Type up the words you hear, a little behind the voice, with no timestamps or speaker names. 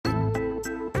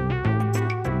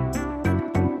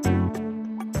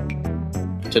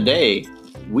Today,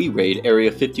 we raid Area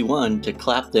 51 to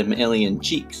clap them alien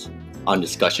cheeks on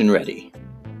Discussion Ready.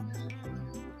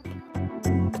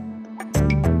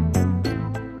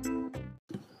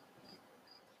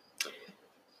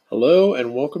 Hello,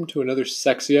 and welcome to another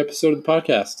sexy episode of the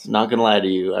podcast. Not gonna lie to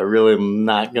you, I really am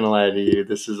not gonna lie to you.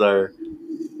 This is our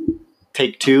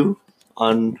take 2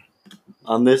 on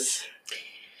this.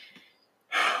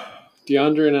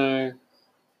 DeAndre and I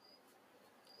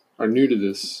are new to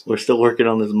this. We're still working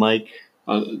on this mic.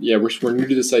 We're new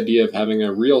to this idea of having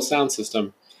a real sound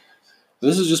system.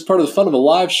 This is just part of the fun of a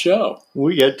live show.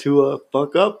 We get to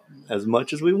fuck up as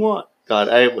much as we want. God,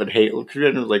 I would hate.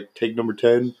 Like take number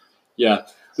 10. Yeah,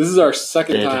 this is our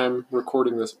second time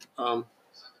recording this. I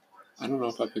don't know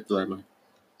if I picked the right mic.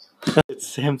 It's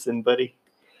Samson, buddy.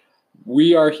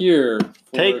 We are here.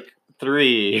 Take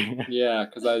 3. Yeah,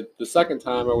 because the second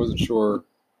time I wasn't sure.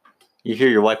 You hear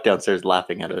your wife downstairs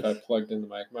laughing at us. I plugged in the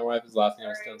mic. My wife is laughing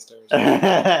at us downstairs.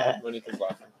 Monica's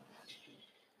laughing.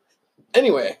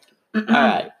 Anyway.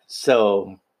 Alright,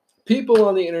 so people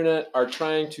on the internet are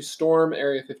trying to storm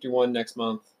Area 51 next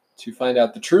month to find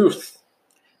out the truth.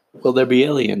 Will there be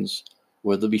aliens?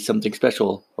 Will there be something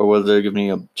special? Or is there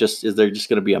just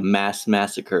going to be a mass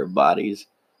massacre of bodies?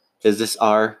 Is this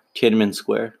our Tiananmen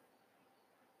Square?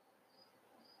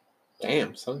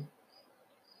 Damn, son.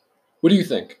 What do you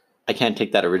think? I can't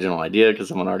take that original idea because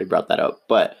someone already brought that up.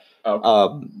 But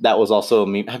okay. That was also a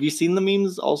meme. Have you seen the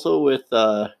memes also with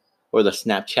or the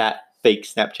Snapchat, fake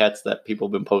Snapchats that people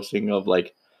have been posting of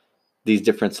like these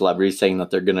different celebrities saying that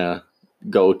they're gonna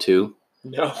go to?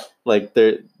 No. Like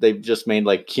they've just made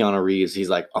like Keanu Reeves. He's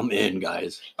like, I'm in,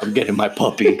 guys. I'm getting my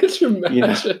puppy. Could you imagine?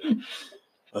 You know?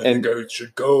 I think I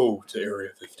should go to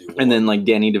Area 51. And then like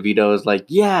Danny DeVito is like,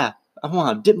 yeah, I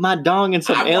want to dip my dong in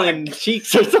some alien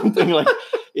cheeks or something. Like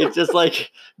it's just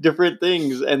like different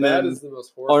things. And that then is the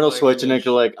most horrifying Arnold Schwarzenegger image.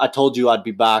 like, I told you I'd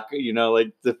be back. You know,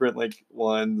 like different like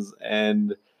ones,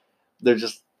 and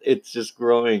it's just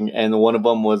growing. And one of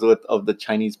them was of the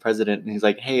Chinese president, and he's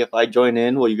like, hey, if I join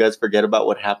in, will you guys forget about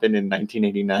what happened in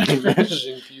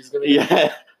 1989?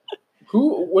 Yeah.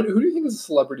 Who do you think is a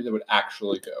celebrity that would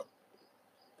actually go?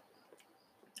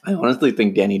 I honestly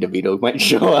think Danny DeVito might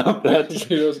show up.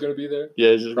 DeVito's going to be there?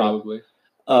 Yeah, just probably.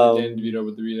 Danny DeVito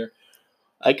would be there.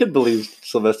 I could believe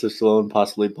Sylvester Stallone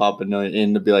possibly popping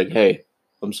in to be like, hey,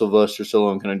 I'm Sylvester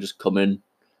Stallone. Can I just come in?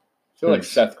 I feel like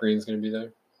Seth Green's going to be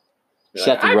there.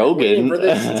 Seth Rogen. For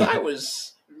this since I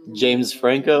was James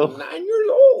Franco. 9 years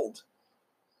old.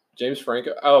 James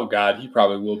Franco? Oh, God. He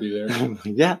probably will be there.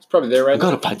 Yeah. He's probably there right now.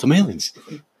 I gotta find some aliens.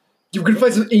 You're going to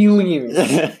find some aliens.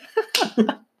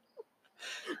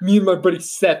 Me and my buddy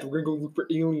Seth, we're going to go look for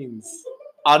aliens.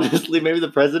 Honestly, maybe the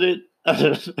president.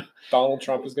 Donald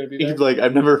Trump is going to be there. He's like,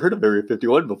 I've never heard of Area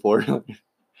 51 before.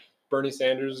 Bernie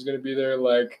Sanders is going to be there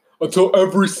like, until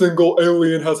every single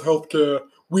alien has healthcare,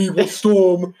 we will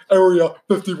storm Area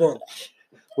 51.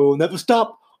 We will never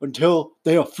stop until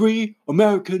they are free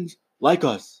Americans like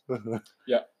us.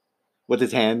 Yeah. With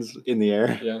his hands in the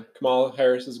air. Yeah. Kamala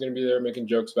Harris is going to be there making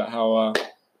jokes about how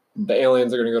the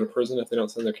aliens are going to go to prison if they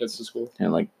don't send their kids to school.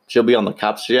 And like, she'll be on the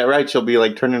cops. Yeah, right. She'll be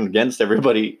like turning against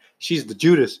everybody. She's the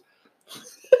Judas.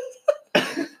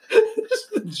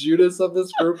 The Judas of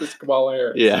this group is Kamala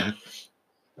Harris. Yeah.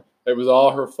 It was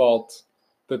all her fault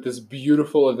that this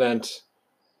beautiful event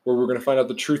where we're going to find out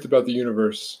the truth about the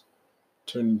universe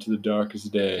turned into the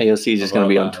darkest day. AOC is just going to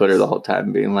be on Twitter the whole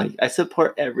time being like, I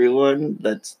support everyone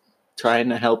that's trying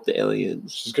to help the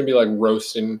aliens. She's going to be like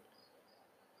roasting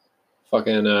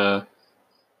fucking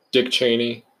Dick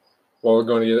Cheney while we're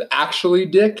going together. Actually,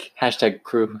 Dick. Hashtag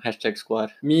crew. Hashtag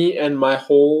squad. Me and my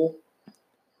whole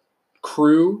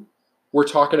crew, we're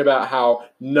talking about how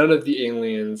none of the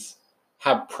aliens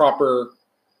have proper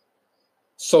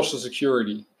social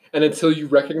security. And until you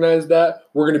recognize that,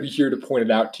 we're going to be here to point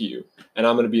it out to you. And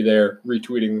I'm going to be there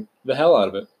retweeting the hell out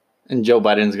of it. And Joe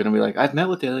Biden's going to be like, I've met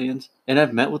with aliens, and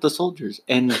I've met with the soldiers.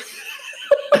 And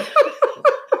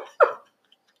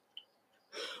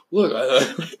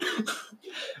look,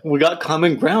 we got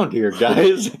common ground here,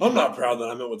 guys. I'm not proud that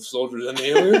I met with the soldiers and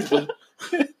the aliens, but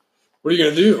what are you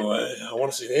going to do? I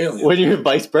want to see the aliens. When you're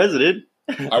vice president.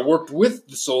 I worked with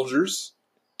the soldiers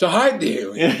to hide the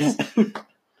aliens.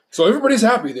 So everybody's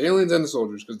happy, the aliens and the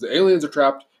soldiers, because the aliens are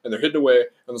trapped and they're hidden away,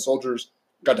 and the soldiers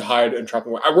got to hide and trap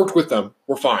them away. I worked with them.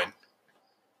 We're fine.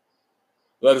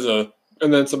 And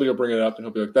then somebody will bring it up and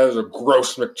he'll be like, that is a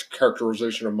gross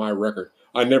characterization of my record.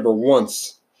 I never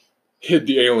once hid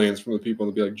the aliens from the people.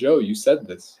 And they'll be like, Joe, you said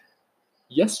this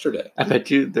yesterday. I bet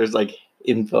you there's like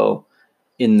info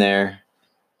in there.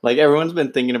 Like everyone's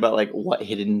been thinking about like what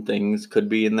hidden things could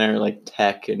be in there, like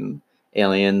tech and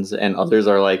aliens, and others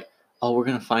are like, oh, we're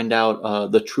gonna find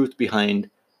out the truth behind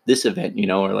this event,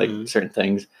 or like certain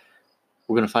things.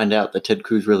 We're gonna find out that Ted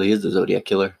Cruz really is the Zodiac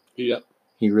killer. Yep.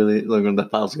 He really, like, the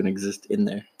file's gonna exist in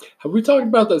there. Have we talked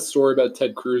about that story about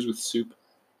Ted Cruz with soup?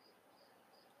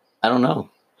 I don't know.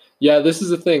 Yeah, this is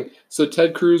the thing. So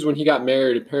Ted Cruz, when he got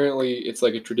married, apparently it's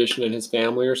like a tradition in his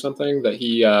family or something that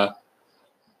he,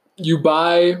 you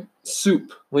buy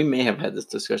soup. We may have had this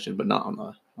discussion, but not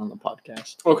on the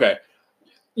podcast. Okay.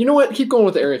 You know what? Keep going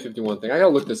with the Area 51 thing. I gotta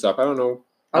look this up. I don't know.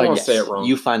 I don't want to say it wrong.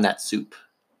 You find that soup.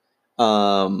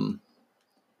 But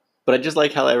I just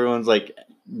like how everyone's like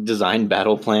designed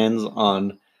battle plans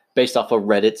based off of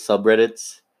Reddit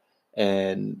subreddits,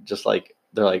 and just like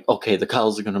they're like, okay, the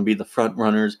Kyles are gonna be the front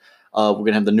runners. We're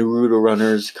gonna have the Naruto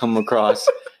runners come across,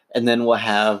 and then we'll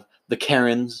have the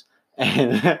Karens,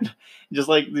 and just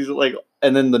like these like,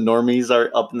 and then the normies are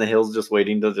up in the hills just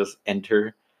waiting to just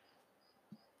enter.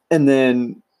 And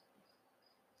then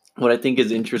what I think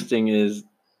is interesting is,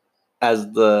 as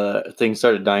the thing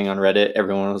started dying on Reddit,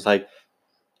 everyone was like,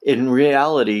 in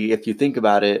reality, if you think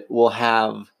about it, we'll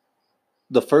have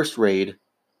the first raid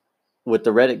with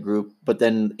the Reddit group, but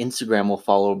then Instagram will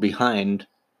follow behind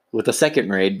with a second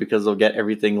raid because they'll get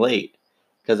everything late.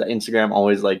 Because Instagram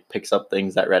always like picks up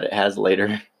things that Reddit has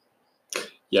later.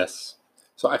 Yes.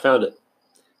 So I found it.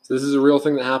 So this is a real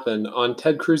thing that happened. On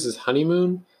Ted Cruz's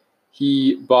honeymoon,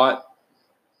 when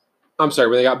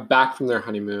they got back from their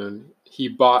honeymoon, he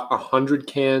bought 100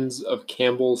 cans of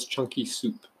Campbell's Chunky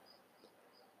Soup.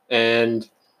 And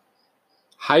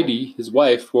Heidi, his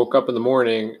wife, woke up in the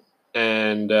morning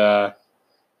and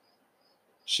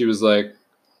she was like,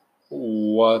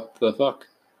 what the fuck?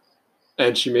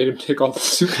 And she made him take all the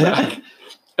soup back.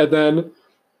 And then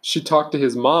she talked to her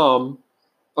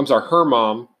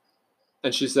mom,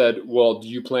 and she said, well, do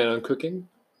you plan on cooking?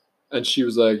 And she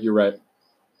was like, you're right.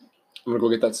 I'm going to go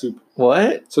get that soup.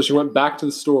 What? So she went back to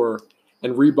the store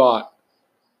and rebought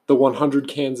the 100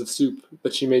 cans of soup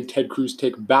that she made Ted Cruz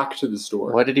take back to the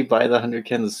store. Why did he buy the 100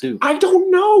 cans of soup? I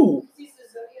don't know.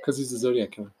 Because he's the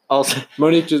Zodiac killer. Also,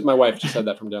 my wife just said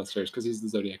that from downstairs, because he's the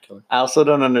Zodiac killer. I also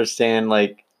don't understand,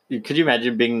 like, could you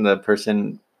imagine being the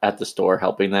person at the store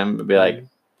helping them and be like,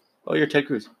 oh, you're Ted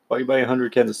Cruz. Why are you buying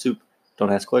 100 cans of soup?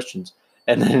 Don't ask questions.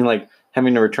 And then, like,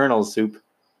 having to return all the soup.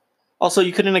 Also,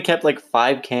 you couldn't have kept, like,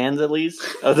 5 cans at least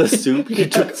of the soup. You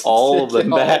took all of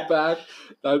them back.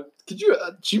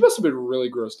 She must have been really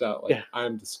grossed out. Like, yeah.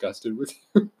 I'm disgusted with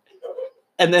you.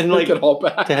 And then, like, it all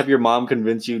back. To have your mom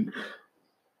convince you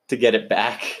to get it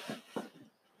back.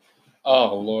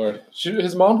 Oh, Lord.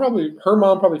 Her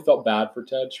mom probably felt bad for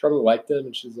Ted. She probably liked him,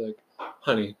 and she's like,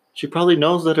 honey. She probably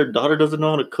knows that her daughter doesn't know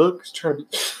how to cook. She's trying to be...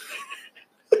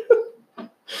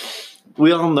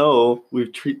 We all know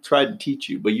we've tried to teach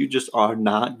you, but you just are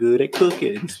not good at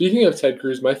cooking. Speaking of Ted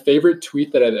Cruz, my favorite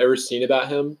tweet that I've ever seen about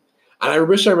him, and I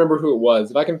wish I remember who it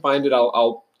was. If I can find it,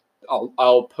 I'll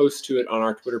post to it on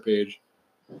our Twitter page,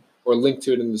 or link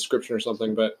to it in the description or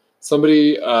something. But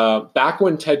somebody, back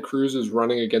when Ted Cruz was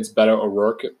running against Beto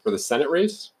O'Rourke for the Senate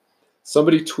race,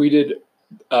 somebody tweeted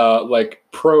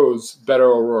pros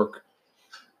Beto O'Rourke,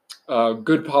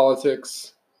 good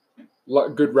politics,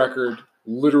 good record,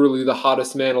 literally the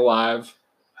hottest man alive.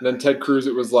 And then Ted Cruz,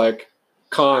 it was like,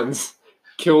 cons,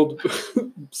 killed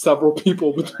several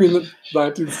people between the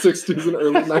 1960s and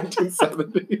early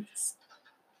 1970s.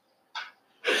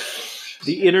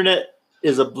 The internet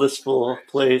is a blissful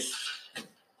place,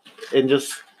 and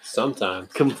just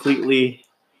sometimes completely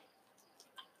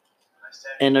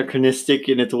anachronistic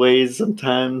in its ways,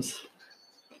 sometimes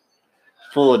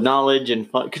full of knowledge and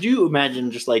fun. Could you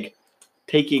imagine just like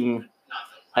taking,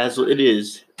 as it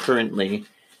is currently,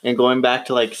 and going back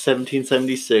to like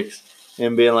 1776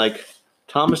 and being like,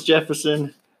 Thomas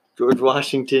Jefferson, George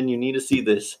Washington, you need to see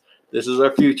this. This is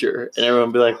our future. And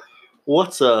everyone be like,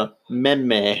 what's a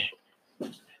meme? A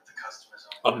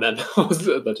meme?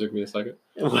 That took me a second.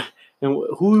 What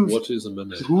is a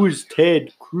meme? Who's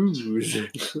Ted Cruz?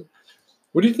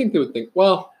 What do you think they would think?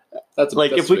 Well, that's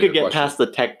if we could get question. past the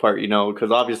tech part,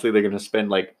 because obviously they're going to spend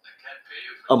like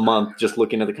a month just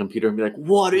looking at the computer and be like,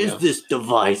 what is this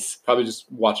device? Probably just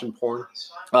watching porn.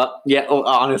 Yeah. Oh,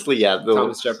 honestly, yeah.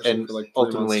 Thomas Jefferson for like 3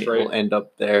 ultimately months straight. We'll end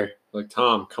up there. Like,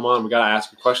 Tom, come on, we got to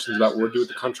ask you questions about what we're doing with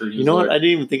the country. You know what? I didn't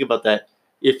even think about that.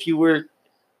 If you were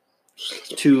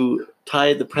to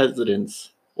tie the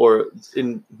presidents or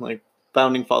in like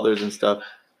founding fathers and stuff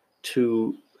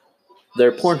to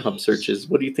their Pornhub searches,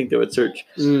 what do you think they would search?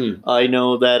 I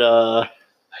know that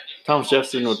Thomas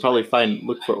Jefferson would probably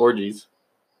look for orgies.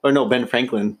 Or no, Ben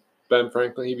Franklin. Ben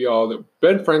Franklin, he'd be all that.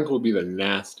 Ben Franklin would be the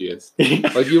nastiest.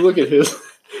 Like, you look at his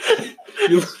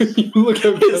you look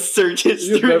at His search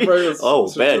history.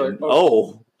 Oh, Ben. Like,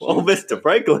 Mr.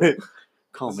 Franklin.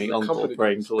 Call this me is a Uncle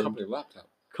Franklin. company laptop.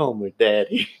 Call me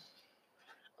Daddy.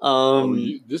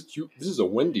 This is a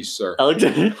Wendy's, sir.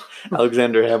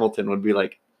 Alexander Hamilton would be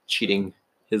like cheating.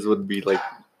 His would be like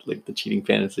the cheating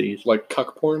fantasies. Like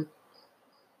cuck porn?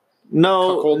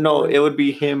 No, Cuckold porn? it would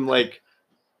be him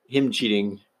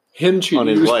cheating. Him cheating on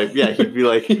his wife. Yeah, he'd be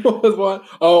like, what?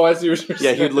 Oh, I see what you're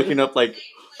saying. Yeah, he'd looking up like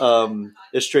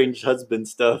estranged husband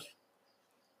stuff.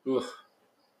 Ugh.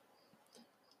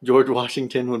 George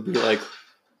Washington would be like,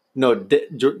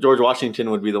 George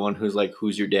Washington would be the one who's like,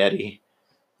 who's your daddy?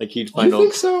 Like he'd find out. You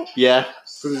think so? Yeah.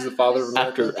 So he's the father of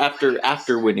America?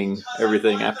 After winning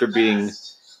everything, after beating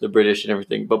the British and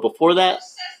everything, but before that,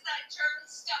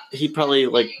 he'd probably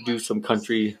like do some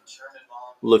country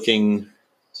looking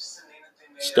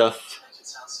stuff.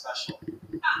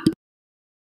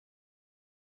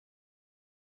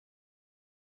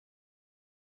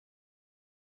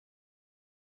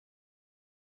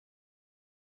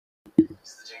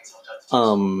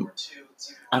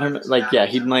 I don't know, like, yeah,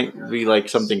 he might be like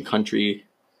something country-esque.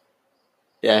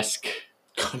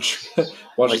 Country?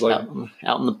 Like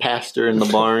out in the pasture in the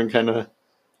barn, kind of.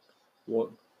 What?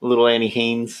 Little Annie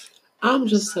Haynes. I'm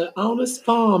just an honest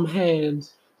farmhand.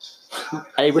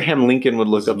 Abraham Lincoln would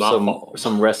look up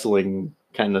some wrestling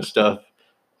kind of stuff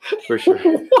for sure.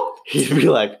 He'd be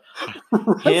like,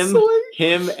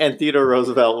 him and Theodore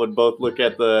Roosevelt would both look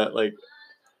at the like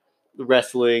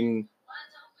wrestling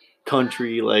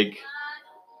country, like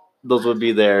those would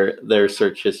be their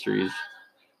search histories.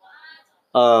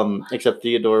 Except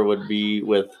Theodore would be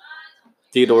with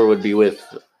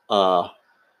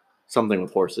something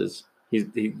with horses.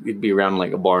 He'd be around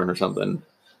like a barn or something.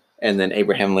 And then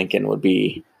Abraham Lincoln would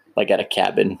be like at a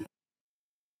cabin.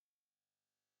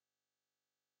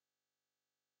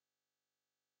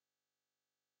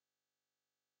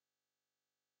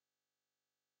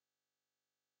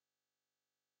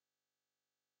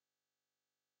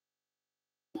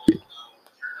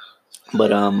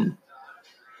 But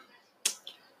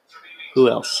who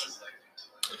else?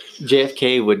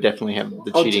 JFK would definitely have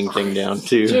the cheating thing down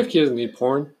too. JFK doesn't need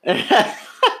porn.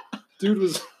 Dude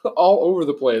was all over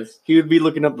the place. He would be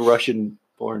looking up Russian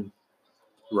porn.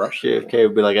 Russian? JFK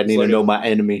would be like, I need to know my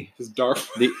enemy. His dark.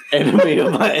 The enemy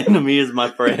of my enemy is my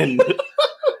friend. The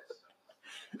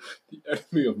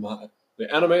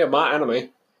enemy of my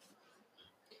enemy.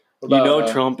 About,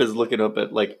 Trump is looking up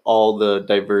at like all the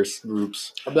diverse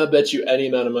groups. I bet you any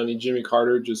amount of money Jimmy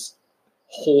Carter, just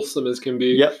wholesome as can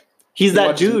be. Yep. He's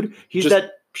that dude. He's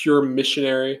that pure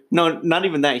missionary. No, not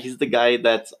even that. He's the guy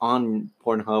that's on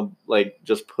Pornhub, like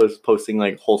just posting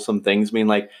like wholesome things, being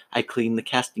like, I clean the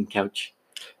casting couch.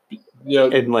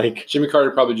 And like Jimmy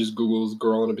Carter probably just Googles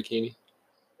girl in a bikini.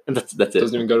 And that's it.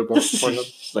 Doesn't even go to Pornhub.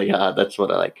 It's like, that's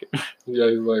what I like. Yeah,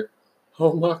 he's like,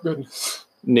 oh my goodness.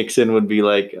 Nixon would be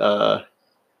like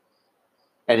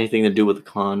anything to do with the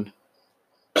con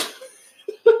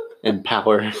and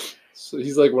power. So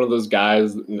he's like one of those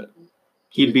guys.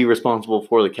 He'd be responsible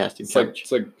for the casting couch.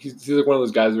 It's like he's like one of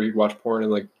those guys where he'd watch porn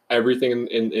and like everything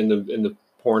in the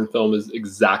porn film is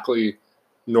exactly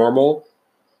normal,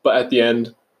 but at the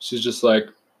end she's just like,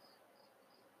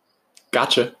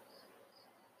 gotcha.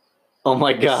 Oh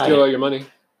my god! Steal all your money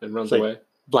and runs away.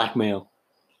 Blackmail.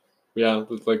 Yeah,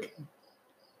 it's like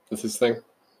that's his thing.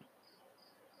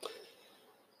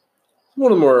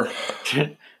 One of the more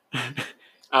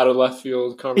out of left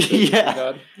field conversations we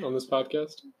had on this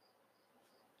podcast.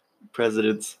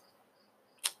 Presidents.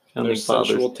 Their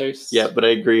sensual tastes. Yeah, but I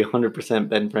agree 100%.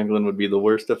 Ben Franklin would be the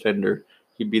worst offender.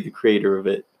 He'd be the creator of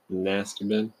it. Nasty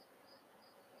Ben.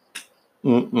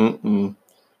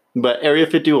 But Area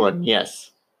 51,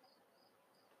 yes.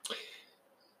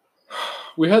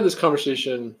 We had this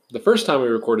conversation the first time we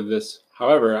recorded this.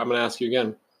 However, I'm going to ask you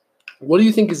again. What do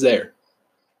you think is there?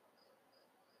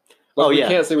 We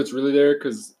can't say what's really there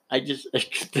because our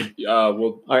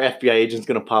FBI agent's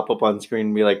going to pop up on screen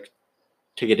and be like,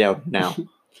 take it down now.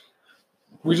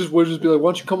 We'll just be like, why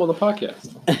don't you come on the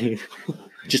podcast?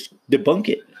 Just debunk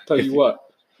it. Tell you what.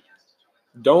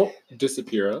 Don't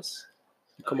disappear us.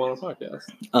 Come on a podcast.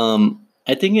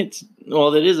 I think it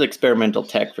is experimental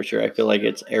tech for sure. I feel like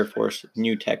it's Air Force,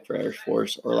 new tech for Air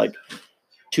Force, or like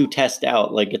to test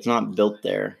out. Like it's not built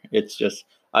there. It's just,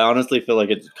 I honestly feel like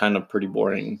it's kind of pretty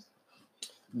boring.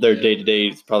 Their day-to-day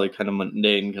is probably kind of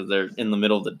mundane because they're in the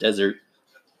middle of the desert,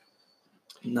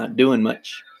 not doing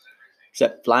much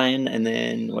except flying and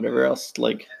then whatever else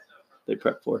like they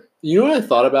prep for. You know what I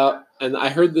thought about, and I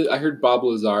heard Bob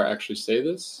Lazar actually say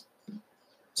this,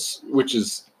 which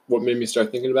is what made me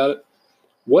start thinking about it.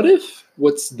 What if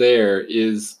what's there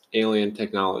is alien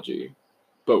technology,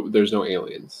 but there's no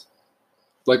aliens?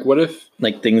 Like, what if?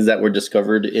 Like things that were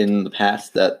discovered in the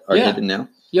past that are hidden now.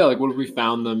 Yeah, like what if we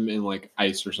found them in like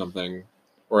ice or something,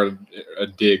 or a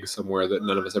dig somewhere that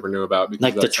none of us ever knew about? Because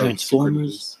Like the that's how secret it Transformers?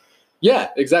 is. Yeah,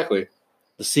 exactly.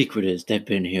 The secret is they've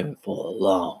been here for a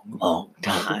long, long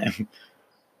time.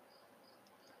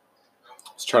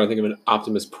 I was trying to think of an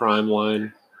Optimus Prime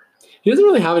line. He doesn't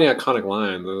really have any iconic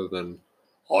lines other than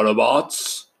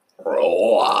Autobots.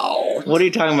 Roll out. What are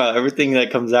you talking about? Everything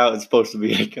that comes out is supposed to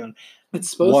be iconic. It's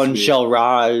supposed One to be. shall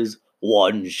rise,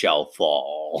 one shall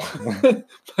fall.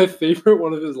 My favorite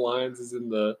one of his lines is in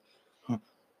the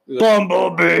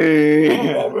Bumblebee!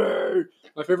 Bumblebee!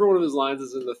 My favorite one of his lines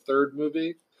is in the third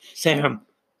movie. Sam!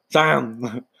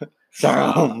 No,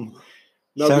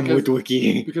 Sam because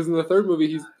Witwicky. because in the third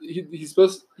movie he's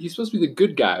supposed to be the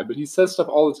good guy, but he says stuff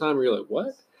all the time where you're like,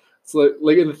 what? It's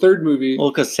like in the third movie.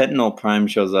 Well, because Sentinel Prime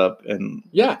shows up, and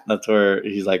Yeah, that's where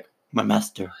he's like, my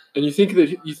master. and you think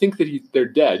that they're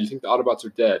dead. You think the Autobots are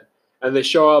dead, and they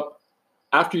show up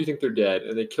after you think they're dead,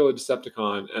 and they kill a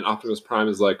Decepticon, and Optimus Prime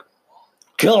is like,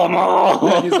 Kill them all!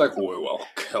 yeah, he's like, we will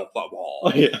kill them all.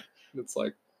 Oh, yeah. And it's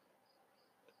like,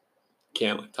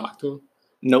 can't like talk to him.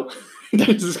 Nope.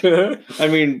 He's just gonna. I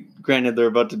mean, granted, they're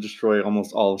about to destroy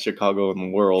almost all of Chicago in the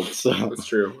world, so That's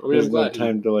true. I mean, there's I'm no glad.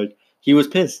 time to like. He was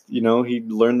pissed, you know. He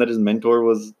learned that his mentor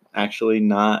was actually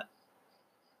not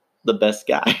the best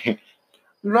guy.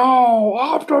 No,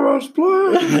 Optimus,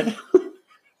 please.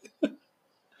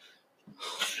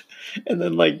 And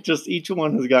then, like, just each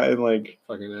one has gotten like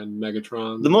Fucking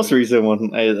Megatron. the most recent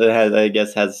one. I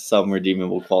guess, has some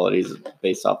redeemable qualities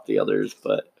based off the others,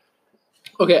 but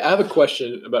Okay, I have a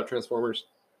question about Transformers.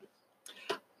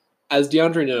 As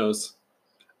DeAndre knows,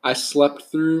 I slept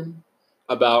through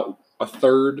about a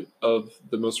third of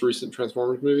the most recent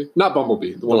Transformers movie. Not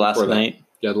Bumblebee, the one last before that. night.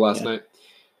 Yeah, the last Yeah. night.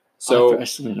 So I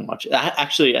still need to watch it.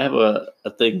 Actually, I have a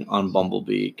thing on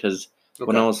Bumblebee because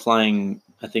when I was flying,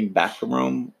 I think back from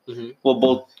Rome, Mhm. well,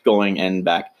 both going and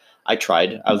back, I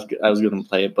tried. I was gonna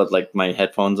play it, but like my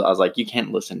headphones, I was like, you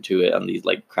can't listen to it on these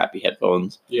like crappy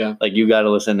headphones. Yeah. Like you got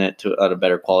to listen it to at a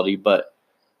better quality. But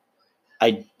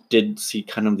I did see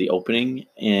kind of the opening,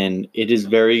 and it is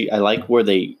very. I like where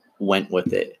they went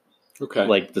with it. Okay.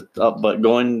 Like but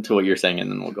going to what you're saying, and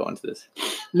then we'll go into this.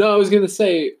 No, I was gonna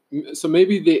say, so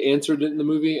maybe they answered it in the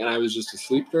movie, and I was just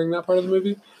asleep during that part of the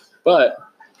movie. But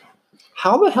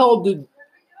how the hell did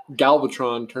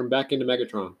Galvatron turn back into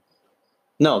Megatron?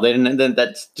 No, they didn't. Then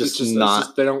that's just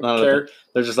not. they don't not a care.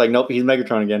 They're just like, nope, he's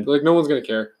Megatron again. Like no one's gonna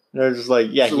care. They're just like,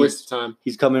 yeah, It's a waste of time.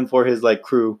 he's coming for his like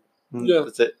crew. Yeah.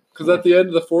 That's it. Because at the end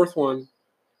of the fourth one,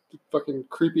 the fucking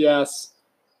creepy ass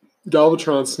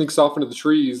Galvatron sneaks off into the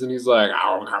trees, and he's like,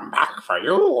 "I'll come back for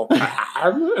you." And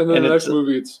then And the next it's-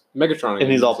 movie, it's Megatron, again.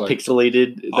 And he's all like,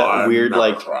 pixelated. That "I'm weird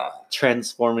like Megatron."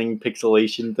 transforming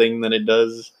pixelation thing that it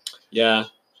does. Yeah.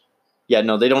 Yeah,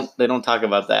 no, they don't talk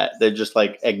about that. They just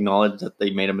like acknowledge that they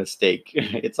made a mistake.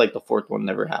 It's like the fourth one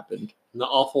never happened. And the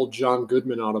awful John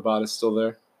Goodman Autobot is still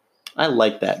there. I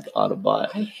like that Autobot.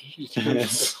 I hate him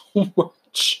so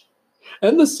much.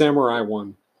 And the Samurai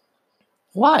one.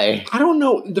 Why? I don't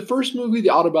know. The first movie, the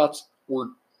Autobots were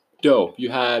dope. You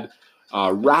had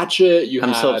Ratchet. You I'm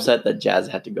had so upset that Jazz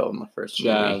had to go in the first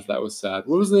Jazz. movie. That was sad.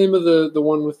 What was the name of the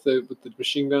one with the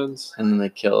machine guns? And then they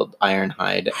killed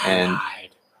Ironhide and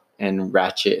Ironhide.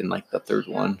 Ratchet in like the third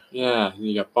one. Yeah, and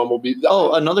you got Bumblebee.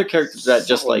 Oh, another character that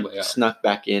just Solid like layout. snuck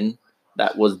back in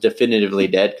that was definitively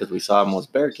dead because we saw him was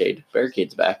Barricade.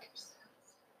 Barricade's back.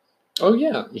 Oh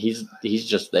yeah. He's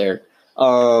just there.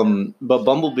 But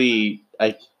Bumblebee,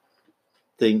 I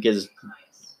think, is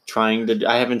trying to.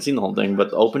 I haven't seen the whole thing,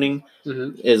 but the opening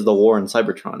Mm-hmm. is the war in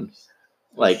Cybertron,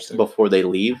 like Interesting. before they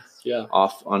leave Yeah.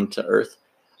 off onto Earth.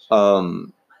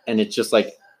 And it's just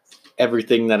like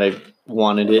everything that I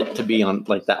wanted it to be on,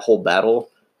 like that whole battle.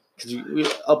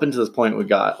 Because up until this point, we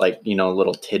got like, you know,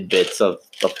 little tidbits of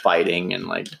the fighting and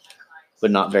like, but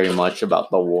not very much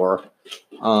about the war.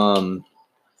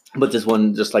 But this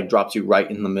one just like drops you right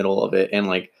in the middle of it, and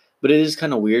like, but it is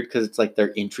kind of weird because it's like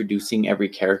they're introducing every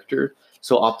character.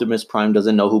 So Optimus Prime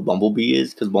doesn't know who Bumblebee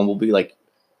is because Bumblebee like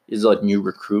is a new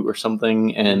recruit or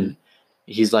something, and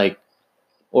he's like,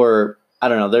 or I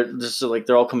don't know, they're just like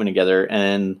they're all coming together,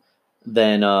 and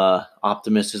then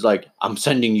Optimus is like, "I'm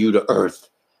sending you to Earth,"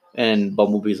 and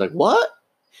Bumblebee's like, "What?"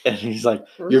 And he's like,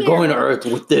 "You're going to Earth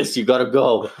with this. You gotta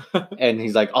go." And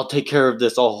he's like, "I'll take care of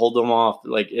this. I'll hold them off."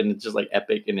 Like, and it's just like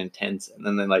epic and intense.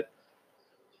 And then like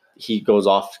he goes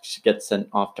off, gets sent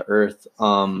off to Earth.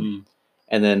 And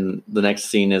then the next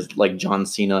scene is like John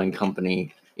Cena and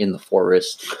company in the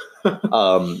forest.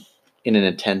 in an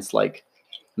intense like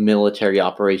military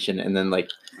operation, and then like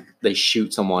they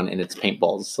shoot someone and it's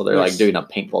paintballs. So they're like doing a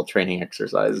paintball training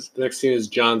exercise. The next scene is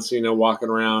John Cena walking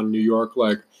around New York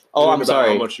like, oh, I'm about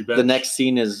sorry. how much you bench. The next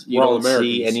scene is you We're all don't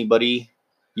see Americans. anybody.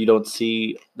 You don't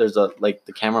see. There's a like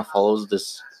the camera follows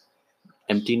this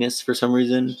emptiness for some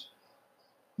reason,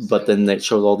 but then it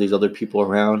shows all these other people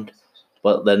around.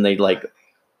 But then they like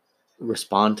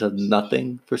respond to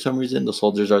nothing for some reason. The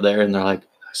soldiers are there and they're like,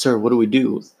 "Sir, what do we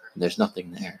do?" And there's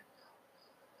nothing there.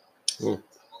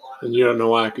 And you don't know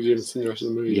why, because you haven't seen the rest of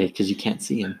the movie. Yeah, because you can't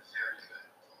see him.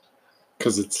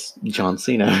 Because it's John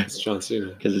Cena. It's John Cena.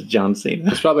 Because it's John Cena.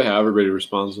 That's probably how everybody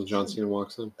responds when John Cena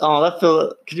walks in. Oh, that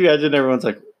feel. Could you imagine? Everyone's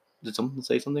like, "Did someone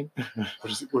say something?"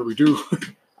 What do we do?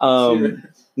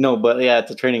 No, but yeah, it's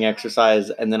a training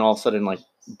exercise, and then all of a sudden, like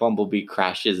Bumblebee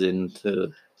crashes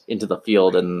into the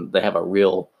field, and they have a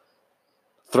real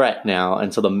threat now,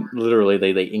 and so literally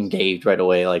they engage right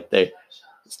away. Like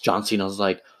John Cena's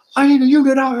like, "I need you to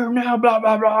get out here now," blah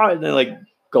blah blah, and they like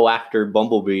go after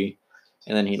Bumblebee,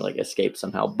 and then he like escapes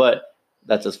somehow. But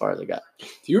that's as far as I got.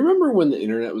 Do you remember when the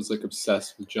internet was like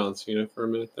obsessed with John Cena for a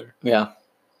minute there? Yeah,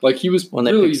 like he was when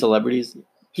they really, pick celebrities.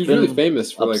 He was really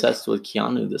famous for obsessed with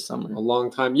Keanu this summer. A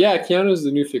long time. Yeah, Keanu's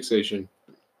the new fixation,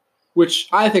 which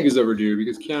I think is overdue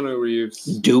because Keanu Reeves.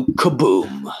 Duke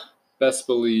Kaboom. Best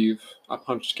believe I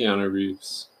punched Keanu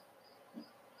Reeves.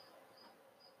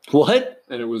 What?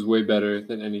 And it was way better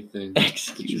than anything.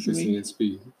 Excuse me. Seen in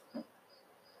Speed.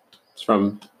 It's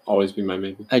from Always Be My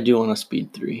Maybe. I do want a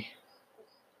Speed 3.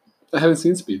 I haven't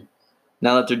seen Speed.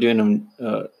 Now that they're doing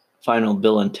final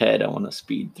Bill and Ted, I want a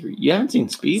Speed 3. You haven't seen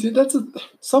Speed? See,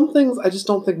 some things I just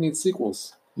don't think need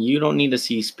sequels. You don't need to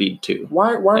see Speed 2.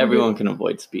 Why everyone can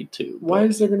avoid Speed 2. Why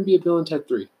is there going to be a Bill and Ted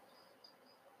 3?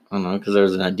 I don't know, because there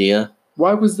was an idea.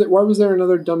 Why was there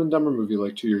another Dumb and Dumber movie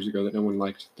like 2 years ago that no one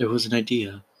liked? There was an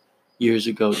idea years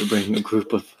ago to bring a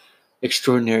group of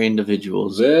extraordinary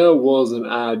individuals. There was an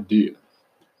idea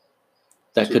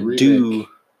that could do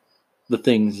the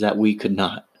things that we could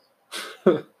not.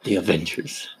 The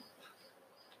Avengers.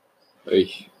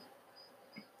 Hey.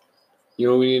 You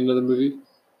know what we need another movie?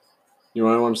 You know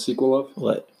what I want a sequel of?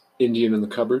 What? Indian in the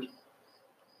Cupboard.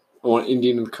 I want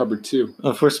Indian in the Cupboard too.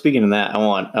 Well, if we're speaking of that, I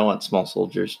want Small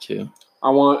Soldiers too. I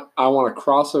want a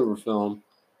crossover film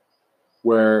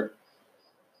where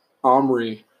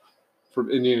Omri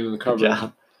from Indian in the Cupboard. Yeah.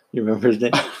 You remember his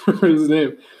name? I remember his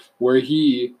name. Where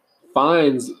he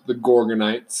finds the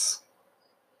Gorgonites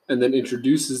and then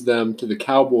introduces them to the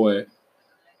cowboy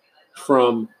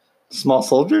from Small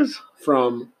Soldiers?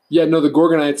 The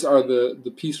Gorgonites are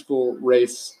the peaceful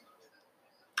race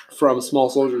from Small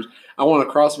Soldiers. I want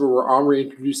a crossover where Omri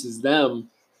introduces them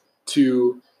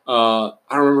to I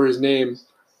don't remember his name,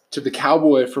 to the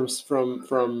cowboy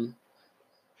from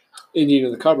Indian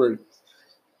in the Cupboard,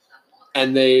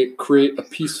 and they create a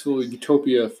peaceful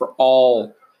utopia for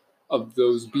all of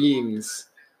those beings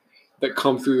that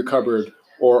come through the cupboard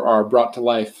or are brought to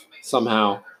life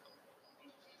somehow.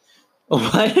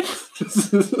 What?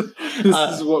 This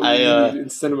is what we need in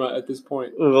cinema at this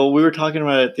point. Well, we were talking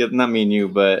about it, not me and you,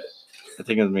 but I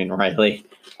think it was me and Riley.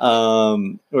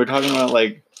 We were talking about,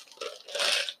 like,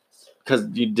 because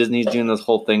Disney's doing this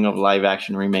whole thing of live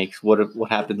action remakes. What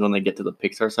happens when they get to the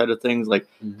Pixar side of things? Like,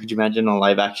 could you imagine a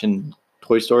live action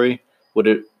Toy Story? Would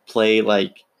it play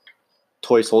like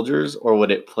Toy Soldiers, or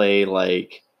would it play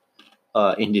like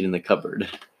Indian in the Cupboard?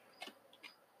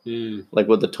 Like,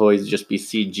 would the toys just be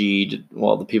CG'd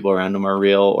while the people around them are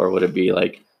real, or would it be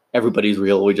like everybody's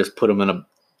real? We just put them in a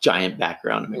giant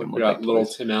background and make them look like little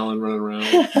toys. Tim Allen running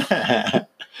around.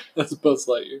 That's Buzz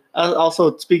Lightyear.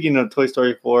 Also, speaking of Toy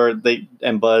Story 4,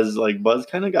 Buzz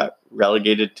kind of got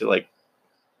relegated to like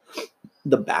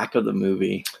the back of the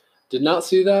movie. Did not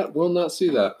see that. Will not see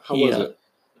that. How was it?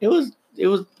 It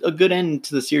was a good end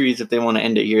to the series. If they want to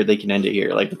end it here, they can end it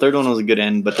here. Like, the third one was a good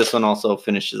end, but this one also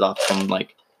finishes off some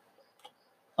like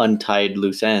untied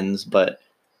loose ends. But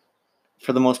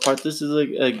for the most part, this is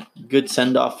a good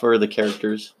send off for the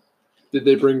characters. Did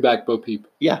they bring back Bo Peep?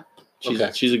 Yeah,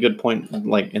 she's a good point,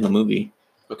 like, in the movie.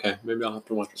 Okay, maybe I'll have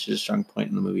to watch it. She's a strong point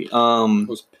in the movie. I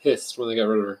was pissed when they got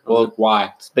rid of her. I was like,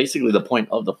 why? It's basically the point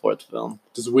of the fourth film.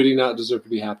 Does Woody not deserve to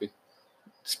be happy?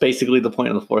 It's basically the point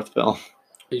of the fourth film.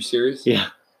 Are you serious? Yeah.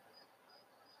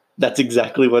 That's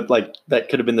exactly what, like, that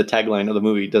could have been the tagline of the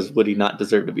movie. Does Woody not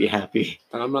deserve to be happy?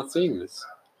 And I'm not seeing this.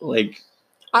 Like,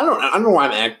 I don't know why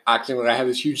I'm acting like I have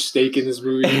this huge stake in this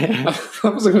movie. I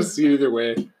wasn't going to see it either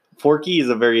way. Forky is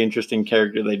a very interesting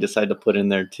character they decide to put in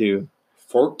there too.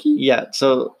 Forky? Yeah.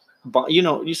 So,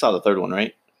 you saw the third one,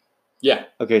 right? Yeah.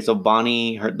 Okay. So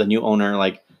Bonnie, the new owner,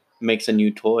 like, makes a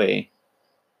new toy,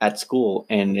 at school,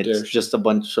 and it's Dare she? just a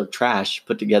bunch of trash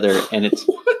put together, and it's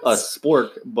a What?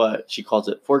 spork, but she calls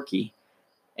it Forky,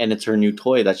 and it's her new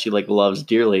toy that she like loves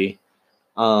dearly.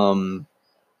 This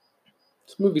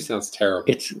movie sounds terrible.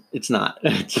 It's not.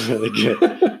 It's really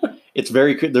good. It's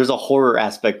very good. There's a horror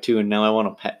aspect too, and now I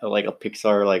want like a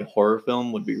Pixar like horror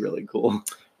film would be really cool.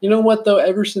 You know what though?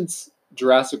 Ever since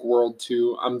Jurassic World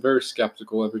 2, I'm very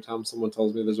skeptical every time someone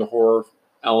tells me there's a horror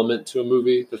element to a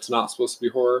movie that's not supposed to be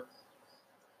horror.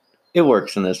 It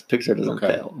works in this. Pixar doesn't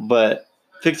Okay. fail, but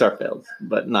Pixar fails,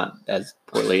 but not as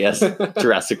poorly as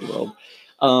Jurassic World.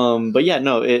 But yeah,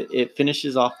 no, it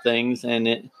finishes off things, and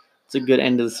it's a good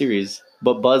end of the series.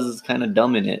 But Buzz is kind of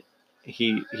dumb in it.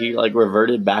 He like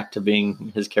reverted back to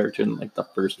being his character in like the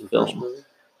first The first film movie? a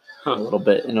Huh. little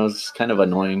bit, and it was kind of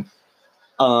annoying.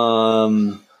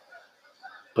 But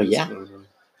It's yeah, really annoying.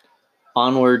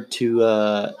 onward to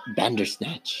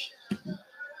Bandersnatch.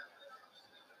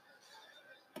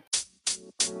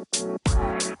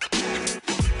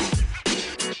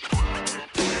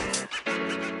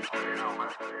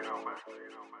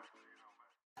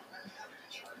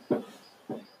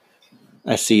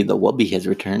 I see the Wubby has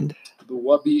returned. The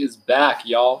Wubby is back,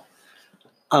 y'all.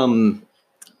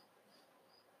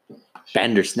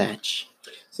 Bandersnatch.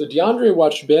 So DeAndre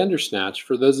watched Bandersnatch.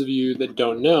 For those of you that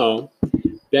don't know,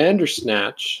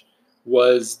 Bandersnatch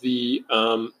was the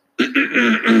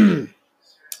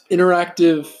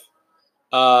interactive,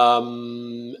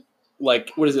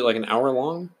 like, what is it, like an hour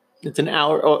long? It's an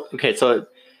hour. Oh, okay, so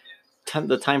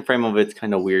the time frame of it's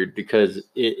kind of weird because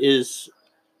it is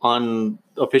on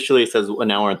officially it says an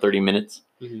hour and 30 minutes,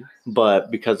 Mhm. but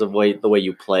because of the way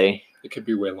you play, It could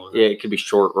be way longer. it could be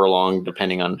short or long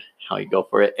depending on how you go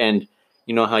for it. And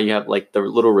you know how you have like the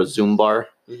little resume bar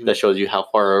Mhm. that shows you how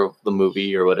far of the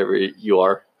movie or whatever you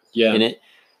are Yeah. in it.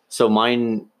 So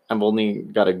mine, I've only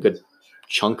got a good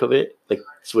chunk of it, like,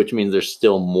 so which means there's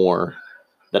still more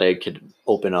that I could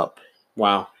open up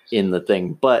Wow. in the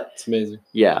thing. But It's amazing.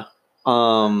 yeah,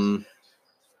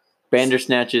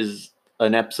 Bandersnatch is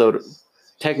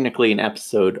technically an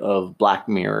episode of Black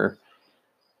Mirror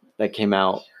that came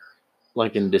out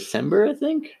like in December, I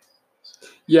think.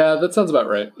 Yeah, that sounds about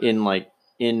right. In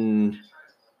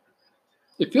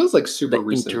It feels like super the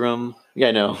recent. interim. Yeah,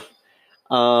 I know.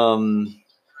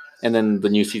 And then the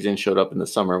new season showed up in the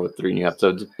summer with 3 new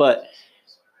episodes. But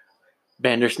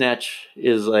Bandersnatch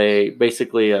is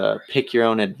basically a pick your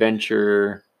own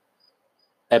adventure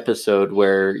episode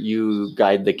where you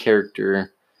guide the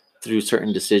character through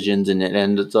certain decisions, and it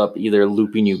ends up either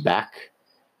looping you back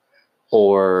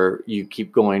or you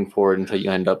keep going forward until you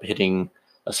end up hitting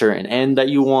a certain end that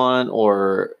you want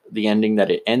or the ending that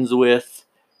it ends with.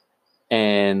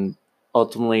 And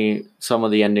ultimately, some of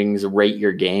the endings rate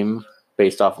your game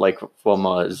based off like from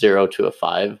a 0 to a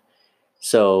 5.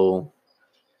 So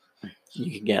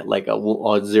you can get like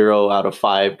a 0 out of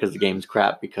 5 because the game's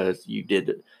crap because you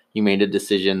made a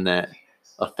decision that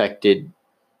affected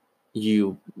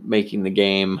you making the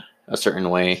game a certain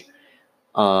way.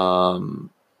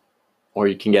 Or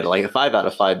you can get like a 5 out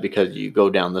of 5 because you go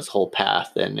down this whole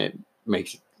path and it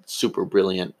makes it super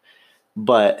brilliant.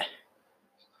 But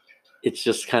it's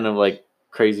just kind of like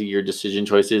crazy your decision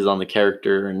choices on the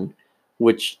character and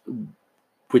which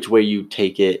way you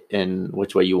take it and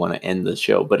which way you want to end the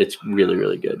show. But it's really,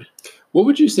 really good. What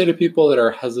would you say to people that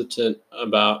are hesitant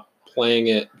about playing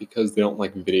it because they don't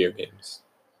like video games?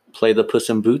 Play the Puss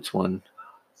in Boots one.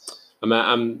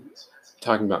 I'm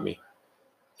talking about me.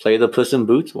 Play the Puss in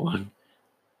Boots one.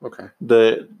 Okay.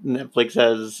 The Netflix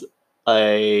has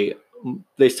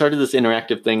they started this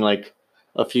interactive thing like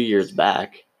a few years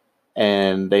back,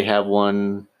 and they have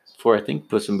one for I think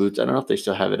Puss in Boots. I don't know if they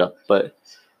still have it up, but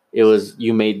it was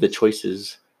you made the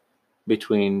choices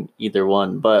between either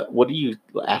one. But what are you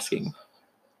asking?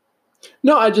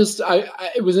 No, I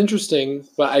it was interesting,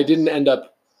 but I didn't end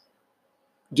up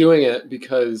doing it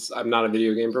because I'm not a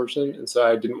video game person, and so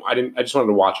I just wanted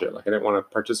to watch it. Like, I didn't want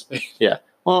to participate. Yeah.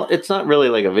 Well, it's not really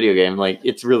like a video game. Like,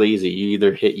 it's really easy. You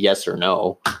either hit yes or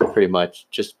no, pretty much.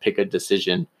 Just pick a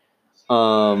decision.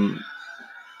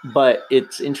 But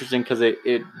it's interesting because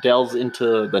it delves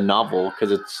into the novel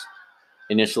because it's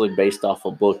initially based off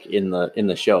a book in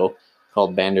the show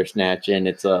called Bandersnatch, and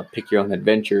it's a pick your own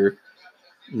adventure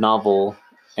novel,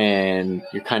 and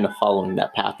you're kind of following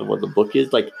that path of what the book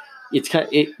is. Like,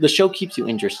 the show keeps you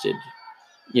interested.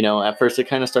 You know, at first it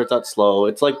kind of starts out slow.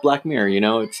 It's like Black Mirror, you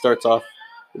know, it starts off,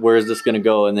 where is this going to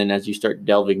go? And then as you start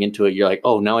delving into it, you're like,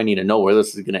 oh, now I need to know where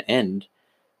this is going to end.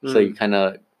 So you kind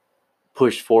of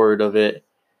push forward of it.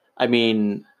 I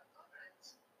mean,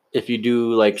 if you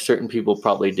do, like certain people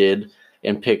probably did,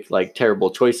 and pick like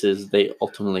terrible choices, they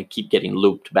ultimately keep getting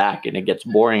looped back, and it gets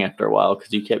boring after a while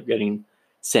because you kept getting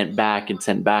sent back,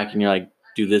 and you're like,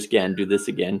 do this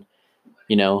again,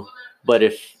 you know. But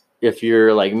if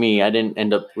you're like me, I didn't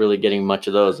end up really getting much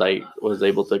of those. I was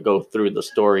able to go through the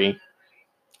story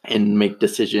and make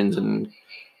decisions and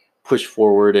push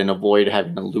forward and avoid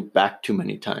having to loop back too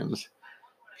many times.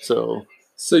 So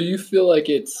you feel like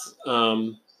it's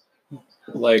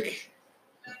like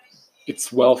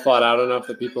it's well thought out enough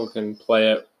that people can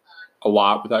play it a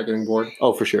lot without getting bored?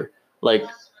 oh, for sure. Like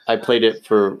I played it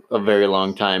for a very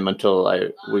long time until I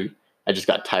just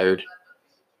got tired,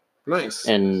 Nice.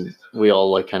 and we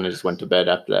all like kind of just went to bed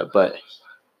after that. But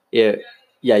yeah,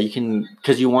 you can,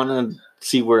 because you want to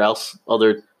see where else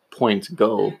other points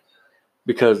go,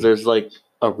 because there's like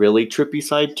a really trippy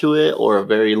side to it or a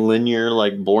very linear,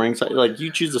 like boring side. Like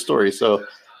you choose the story, so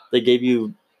they gave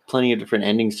you plenty of different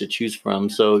endings to choose from.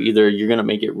 So either you're gonna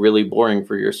make it really boring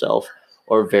for yourself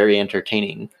or very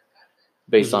entertaining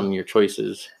based on your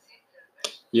choices.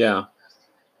 Yeah.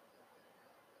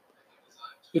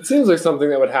 It seems like something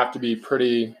that would have to be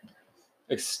pretty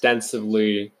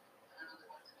extensively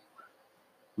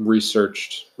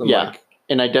researched. And Yeah.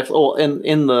 And I definitely, and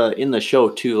in the show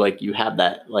too, like you have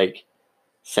that like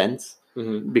sense,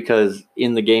 because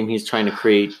in the game he's trying to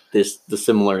create the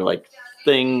similar like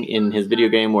thing in his video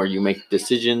game where you make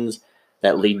decisions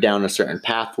that lead down a certain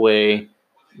pathway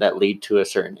that lead to a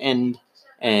certain end,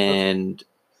 and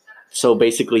so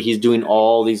basically he's doing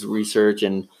all these research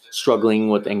and struggling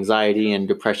with anxiety and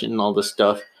depression and all this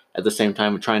stuff at the same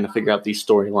time trying to figure out these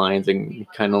storylines, and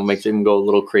kind of makes him go a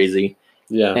little crazy.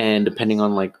 Yeah. And depending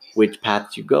on like which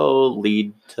paths you go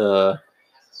lead to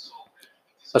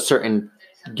a certain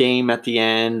game at the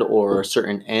end or a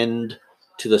certain end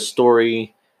to the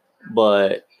story,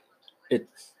 but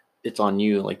it's on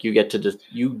you. Like you get to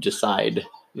you decide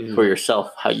for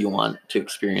yourself how you want to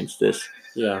experience this.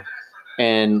 Yeah.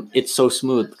 And it's so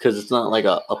smooth because it's not like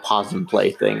a pause and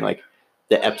play thing. Like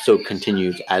the episode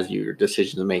continues as your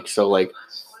decisions make. So like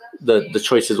the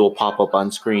choices will pop up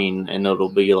on screen, and it'll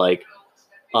be like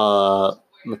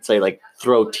let's say like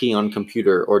throw tea on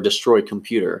computer or destroy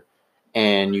computer,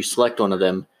 and you select one of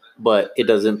them, but it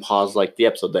doesn't pause like the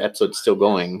episode. The episode's still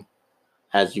going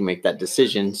as you make that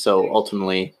decision. So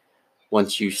ultimately,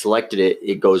 once you selected it,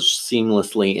 it goes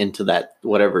seamlessly into that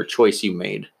whatever choice you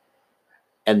made,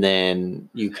 and then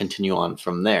you continue on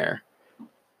from there.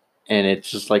 And it's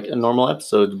just like a normal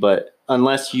episode, but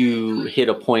unless you hit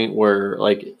a point where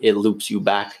like it loops you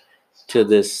back to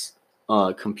this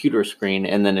computer screen,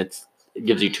 and then it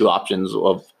gives you two options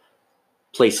of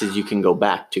places you can go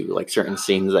back to, like certain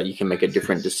scenes that you can make a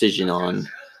different decision on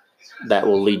that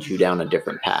will lead you down a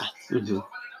different path. It's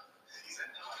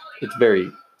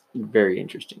very, very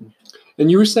interesting.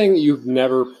 And you were saying that you've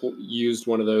never used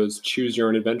one of those choose your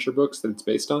own adventure books that it's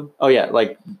based on? Oh yeah,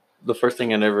 like the first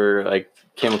thing I ever like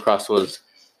came across was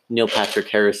Neil Patrick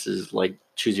Harris's like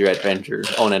choose your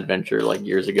own adventure like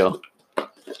years ago.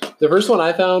 The first one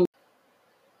I found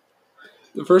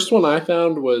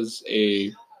was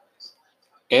a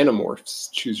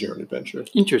Animorphs choose your own adventure.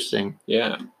 Interesting.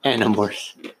 Yeah.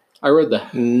 Animorphs. I read the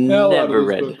hell out of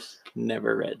those books.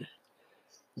 Never read.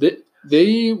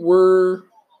 They were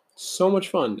so much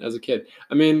fun as a kid.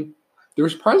 I mean, they were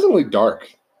surprisingly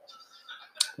dark.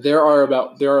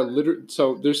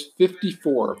 So there's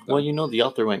 54 of them. Well, you know the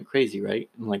author went crazy, right?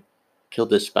 And like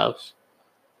killed his spouse.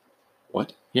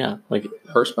 What? Yeah, like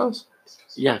her spouse?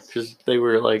 Yeah, because they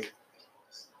were like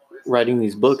writing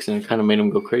these books, and it kind of made him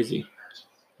go crazy.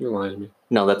 You're lying to me.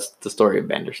 No, that's the story of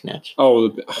Bandersnatch. Oh,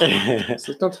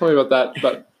 so don't tell me about that.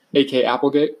 But A.K.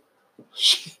 Applegate,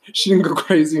 she didn't go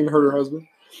crazy and hurt her husband.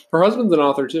 Her husband's an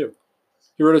author too.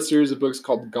 He wrote a series of books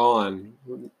called Gone.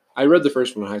 I read the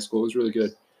first one in high school. It was really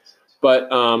good. But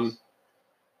no,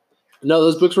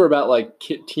 those books were about like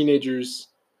teenagers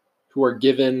who are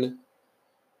given.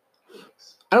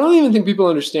 I don't even think people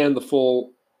understand the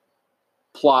full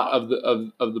plot of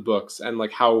the books and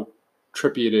like how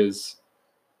trippy it is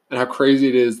and how crazy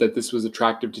it is that this was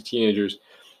attractive to teenagers.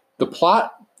 The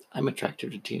plot. I'm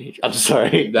attractive to teenagers. I'm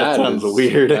sorry. That sounds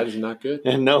weird. That is not good.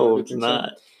 No, it's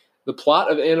not. The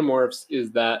plot of Animorphs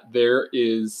is that there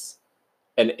is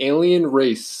an alien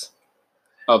race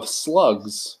of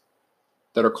slugs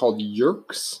that are called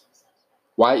Yeerks.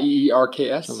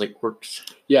 Yeerks. Sounds like works.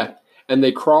 Yeah. And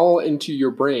they crawl into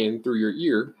your brain through your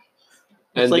ear.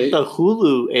 It's like the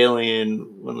Hulu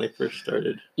alien when they first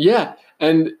started. Yeah.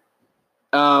 And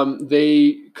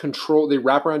they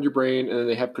wrap around your brain, and then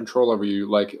they have control over you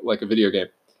like a video game.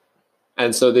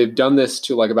 And so they've done this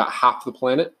to like about half the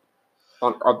planet,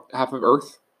 on half of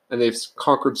Earth. and they've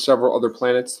conquered several other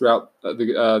planets throughout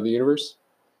the universe.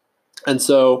 And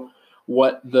so,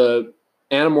 what the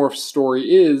Animorphs story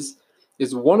is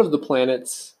one of the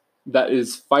planets that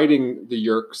is fighting the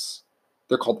Yeerks.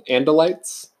 They're called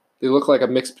Andalites. They look like a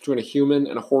mix between a human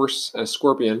and a horse and a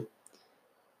scorpion.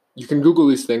 You can Google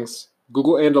these things.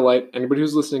 Google Andalite. Anybody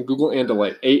who's listening, Google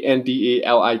Andalite.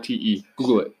 Andalite.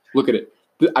 Google it. Look at it.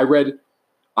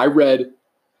 I read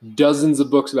dozens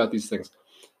of books about these things.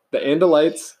 The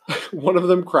Andalites, one of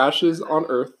them crashes on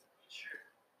Earth,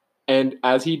 and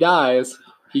as he dies,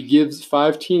 he gives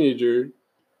five teenagers.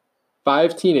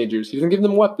 He doesn't give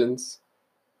them weapons.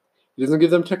 He doesn't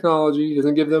give them technology. He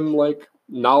doesn't give them like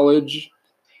knowledge.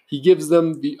 He gives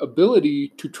them the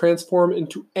ability to transform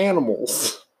into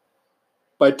animals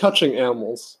by touching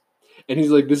animals. And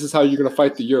he's like, this is how you're going to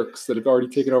fight the Yeerks that have already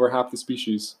taken over half the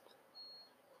species.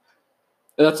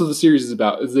 And that's what the series is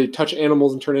about, is they touch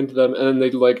animals and turn into them, and then they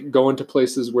like go into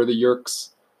places where the Yeerks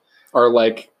are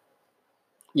like,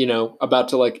 you know, about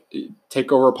to like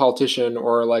take over a politician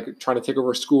or like trying to take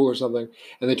over a school or something,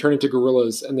 and they turn into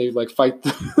gorillas and they like fight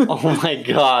them. Oh my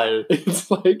god.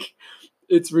 It's like,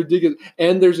 it's ridiculous.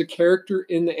 And there's a character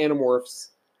in the Animorphs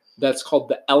that's called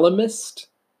the Elemist,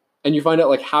 and you find out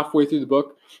like halfway through the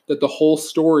book that the whole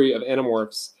story of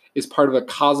Animorphs is part of a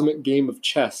cosmic game of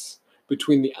chess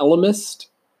between the Elemist,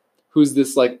 who's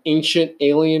this like ancient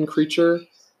alien creature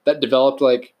that developed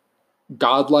like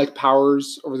godlike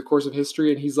powers over the course of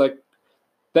history, and he's like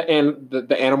the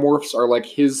Animorphs are like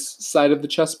his side of the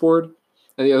chessboard,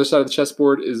 and the other side of the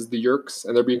chessboard is the Yeerks,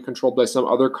 and they're being controlled by some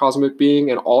other cosmic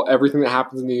being, and everything that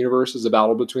happens in the universe is a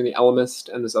battle between the Elemist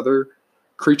and this other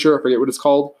creature. I forget what it's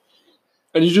called.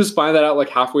 And you just find that out like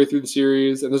halfway through the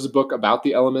series, and there's a book about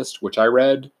the Elemist, which I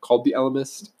read, called The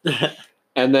Elemist.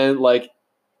 And then like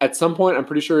at some point, I'm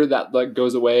pretty sure that like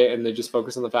goes away, and they just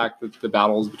focus on the fact that the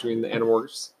battles between the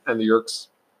Animorphs and the Yeerks.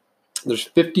 There's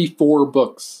 54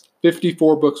 books.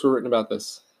 54 books were written about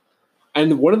this.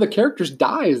 And one of the characters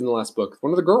dies in the last book.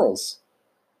 One of the girls.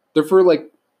 They're for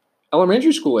like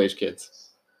elementary school age kids.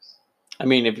 I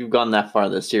mean, if you've gone that far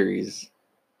in the series,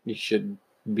 you should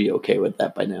be okay with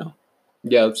that by now.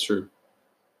 Yeah, that's true.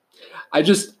 I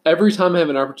just, every time I have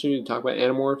an opportunity to talk about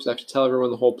Animorphs, I have to tell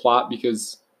everyone the whole plot,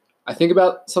 because I think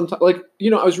about sometimes, like, you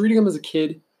know, I was reading them as a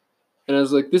kid, and I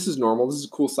was like, this is normal. This is a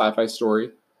cool sci-fi story.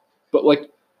 But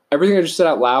like, everything I just said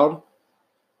out loud,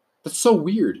 that's so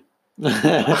weird.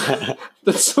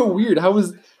 That's so weird.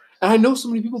 And I know so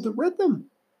many people that read them.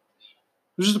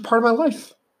 It was just a part of my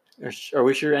life. Are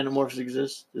we sure Animorphs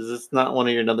exist? Is this not one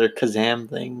of your other Kazam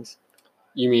things?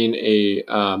 You mean a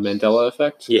Mandela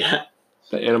effect? Yeah.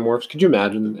 The Animorphs. Could you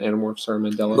imagine Animorphs are a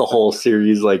Mandela The effect? whole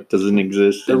series like doesn't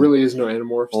exist. There really is no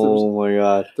Animorphs. Oh my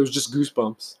god. There was just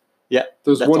Goosebumps. Yeah.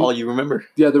 That's all you remember.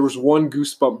 Yeah, there was one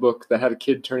Goosebump book that had a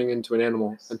kid turning into an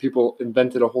animal, and people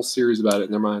invented a whole series about it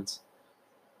in their minds.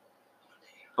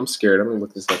 I'm scared. I'm going to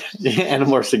look this up.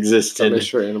 Animorphs existed. I'm make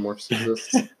sure Animorphs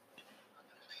exists.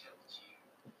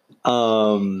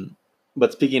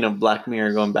 But speaking of Black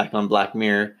Mirror, going back on Black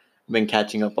Mirror, I've been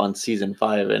catching up on season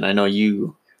 5, and I know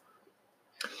you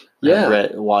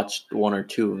watched one or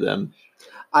two of them.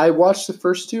 I watched the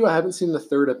first two. I haven't seen the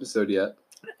third episode yet.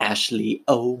 Ashley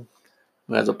O,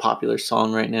 who has a popular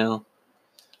song right now.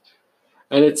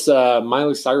 And it's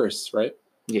Miley Cyrus, right?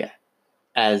 Yeah.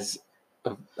 As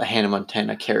a Hannah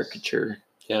Montana caricature.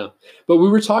 Yeah. But we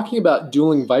were talking about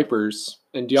dueling vipers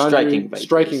and DeAndre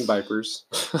striking vipers.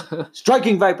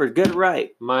 Striking vipers, get it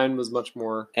right. Mine was much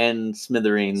more and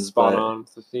Smithereens. Spot on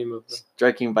the theme of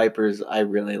Striking Vipers I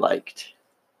really liked.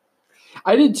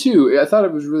 I did too. I thought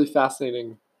it was really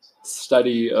fascinating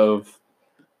study of,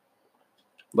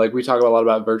 like, we talk a lot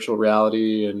about virtual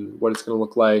reality and what it's going to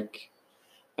look like.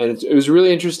 And it was a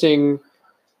really interesting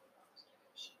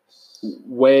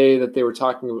way that they were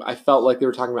talking. I felt like they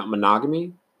were talking about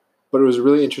monogamy, but it was a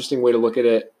really interesting way to look at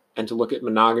it, and to look at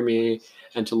monogamy,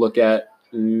 and to look at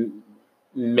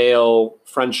male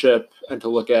friendship, and to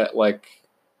look at like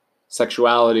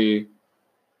sexuality.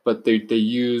 But they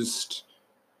used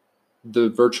the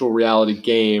virtual reality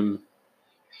game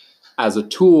as a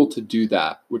tool to do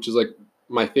that, which is like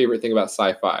my favorite thing about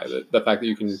sci-fi. The fact that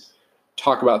you can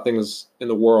talk about things in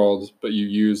the world, but you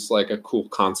use like a cool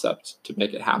concept to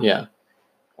make it happen. Yeah.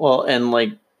 Well, and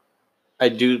like, I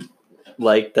do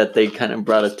like that they kind of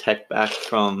brought a tech back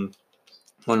from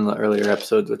one of the earlier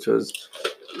episodes, which was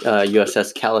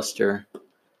USS Callister.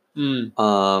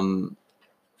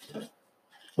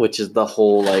 Which is the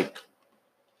whole like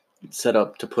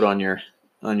setup to put on your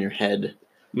head.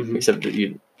 Mm-hmm. Except that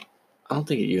I don't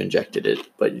think you injected it,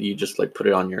 but you just like put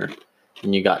it on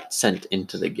and you got sent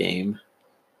into the game.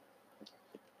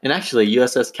 And actually,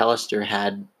 USS Callister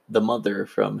had the mother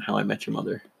from How I Met Your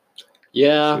Mother.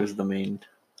 Yeah. She was the main.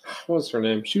 What was her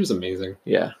name? She was amazing.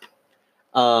 Yeah.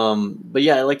 But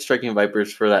yeah, I like Striking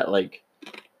Vipers for that like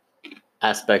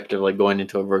aspect of like going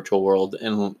into a virtual world,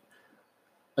 and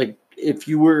like if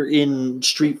you were in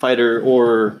Street Fighter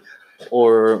or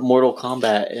Mortal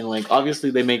Kombat, and like obviously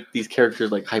they make these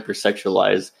characters like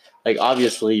hypersexualized. Like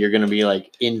obviously you're gonna be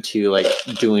like into like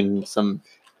doing some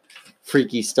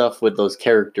freaky stuff with those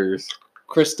characters.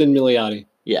 Kristen Milioti.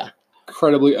 Yeah.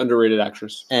 Incredibly underrated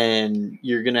actress. And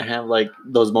you're gonna have like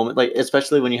those moments, like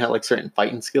especially when you have like certain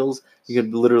fighting skills, you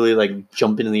could literally like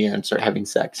jump into the air and start having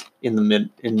sex in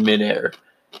midair,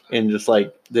 and just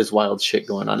like this wild shit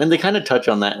going on. And they kind of touch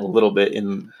on that a little bit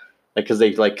in like because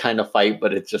they like kind of fight,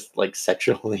 but it's just like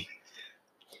sexually.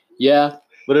 Yeah.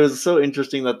 But it was so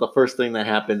interesting that the first thing that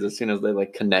happens as soon as they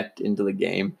like connect into the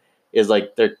game is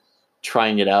like they're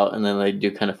trying it out, and then they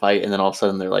do kind of fight, and then all of a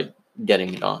sudden they're like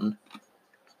getting it on.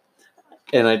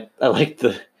 And I like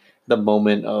the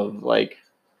moment of like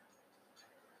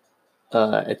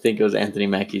I think it was Anthony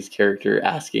Mackie's character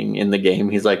asking in the game,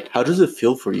 he's like, how does it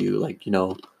feel for you, like, you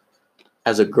know,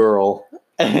 as a girl?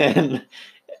 And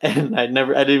I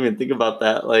didn't even think about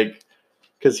that, like,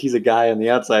 because he's a guy on the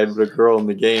outside but a girl in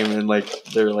the game, and like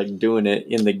they're like doing it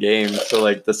in the game, so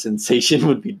like the sensation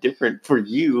would be different for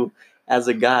you as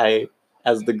a guy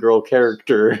as the girl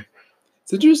character.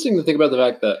 It's interesting to think about the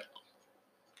fact that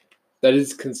that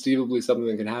is conceivably something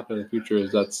that can happen in the future,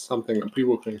 is that's something that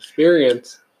people can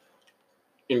experience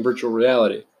in virtual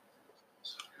reality.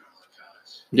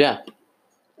 Yeah.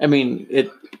 I mean,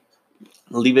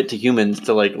 leave it to humans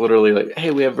to like literally like, hey,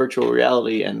 we have virtual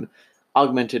reality and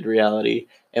augmented reality,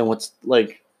 and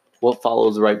what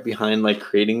follows right behind like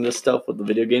creating this stuff with the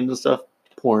video games and stuff,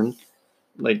 porn.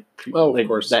 Like, of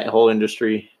course. That whole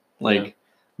industry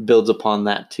builds upon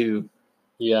that too.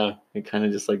 Yeah. It kind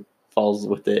of just like falls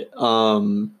with it.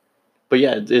 But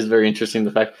yeah, it is very interesting,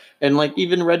 the fact, and like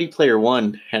even Ready Player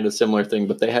One had a similar thing,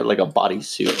 but they had like a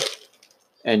bodysuit,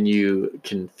 and you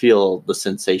can feel the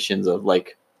sensations of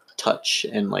like touch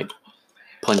and like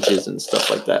punches and stuff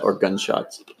like that, or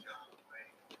gunshots.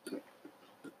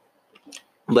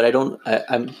 But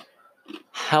I'm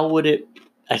how would it,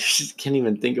 I just can't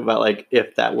even think about like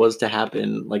if that was to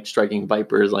happen, like Striking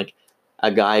Vipers, like a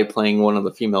guy playing one of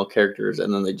the female characters,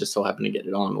 and then they just so happen to get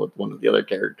it on with one of the other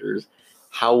characters.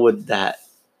 How would that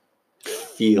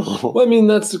feel? Well, I mean,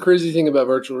 that's the crazy thing about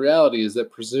virtual reality, is that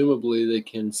presumably they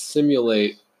can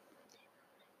simulate,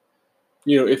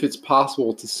 you know, if it's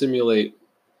possible to simulate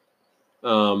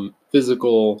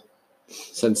physical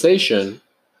sensation,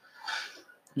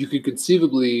 you could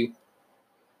conceivably,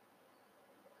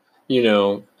 you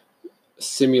know,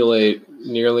 simulate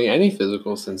nearly any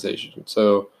physical sensation.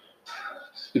 So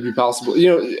it'd be possible, you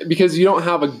know, because you don't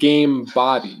have a game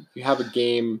body. You have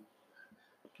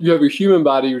your human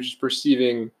body, which is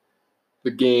perceiving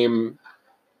the game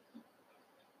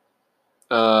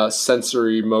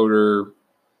sensory motor.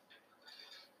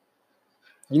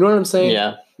 You know what I'm saying?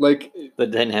 Yeah. Like the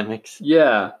dynamics.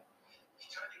 Yeah.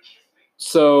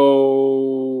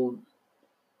 So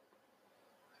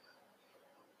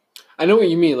I know what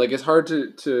you mean. Like, it's hard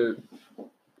to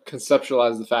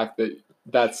conceptualize the fact that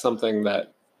that's something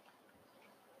that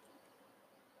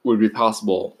would be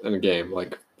possible in a game.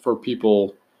 Like, for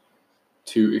people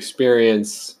to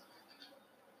experience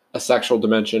a sexual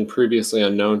dimension previously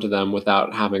unknown to them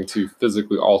without having to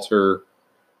physically alter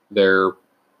their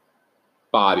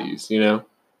bodies, you know?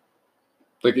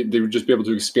 Like, they would just be able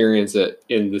to experience it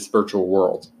in this virtual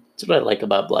world. That's what I like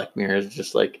about Black Mirror. It's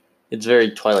just like, it's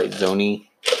very Twilight Zone-y,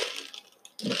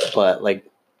 but like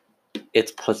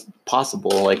it's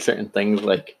possible. Like certain things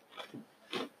like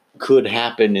could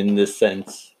happen in this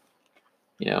sense,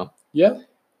 you know? Yeah.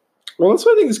 Well, that's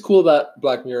what I think is cool about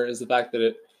Black Mirror, is the fact that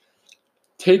it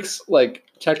takes like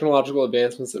technological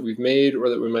advancements that we've made or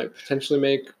that we might potentially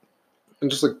make,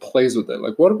 and just like plays with it.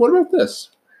 Like, what about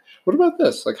this? What about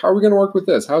this? Like, how are we going to work with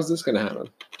this? How's this going to happen?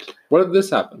 What if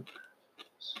this happened?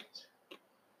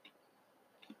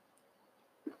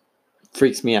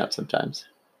 Freaks me out sometimes,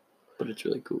 but it's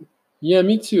really cool. Yeah,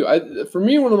 me too. For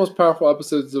me, one of the most powerful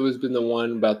episodes has always been the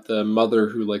one about the mother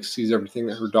who like sees everything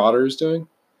that her daughter is doing.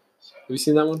 Have you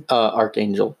seen that one?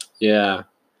 Archangel. Yeah.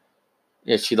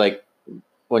 Yeah, she like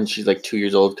when she's like 2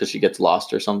 years old because she gets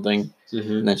lost or something,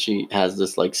 and then she has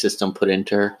this like system put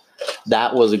into her.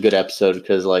 That was a good episode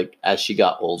because like as she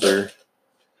got older,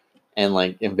 and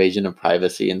like invasion of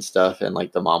privacy and stuff, and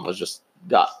like the mom just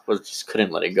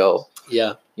couldn't let it go.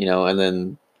 Yeah. You know, and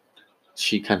then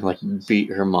she kind of like beat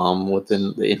her mom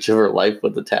within the inch of her life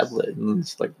with the tablet and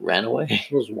just like ran away.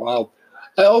 It was wild.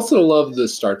 I also love the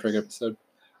Star Trek episode.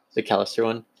 The Callister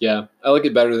one. Yeah, I like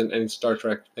it better than any Star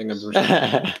Trek thing I've ever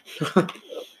seen.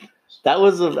 That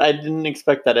was I didn't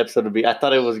expect that episode to be. I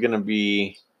thought it was gonna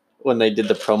be when they did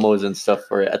the promos and stuff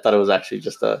for it. I thought it was actually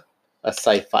just a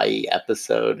sci-fi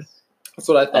episode. That's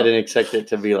what I thought. I didn't expect it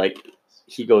to be like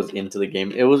he goes into the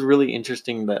game. It was really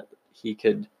interesting that he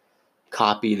could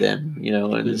copy them,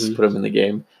 and just put them in the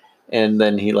game, and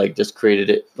then he like just created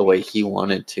it the way he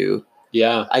wanted to.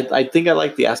 Yeah, I think I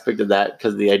like the aspect of that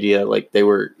because the idea like they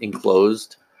were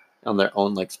enclosed on their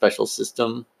own like special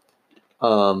system,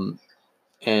 and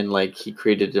like he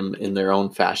created them in their own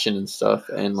fashion and stuff.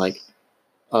 And like,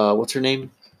 what's her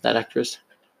name? That actress?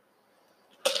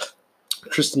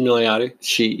 Kristen Milioti.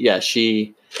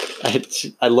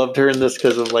 I loved her in this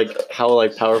because of like how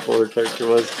like powerful her character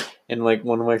was, and like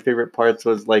one of my favorite parts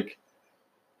was like,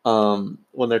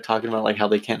 when they're talking about like how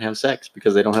they can't have sex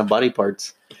because they don't have body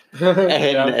parts,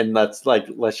 and that's like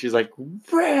she's like,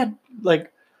 Brad,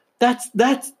 like that's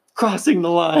crossing the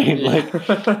line, like,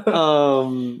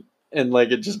 and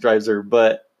like it just drives her.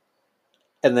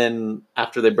 And then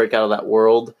after they break out of that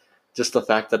world, just the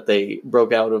fact that they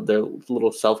broke out of their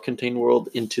little self-contained world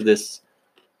into this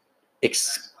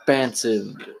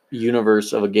expansive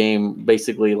universe of a game,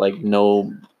 basically like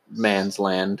No Man's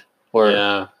Land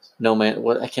or No Man.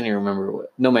 What I can't even remember.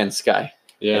 No Man's Sky.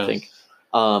 Yeah, I think.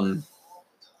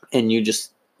 And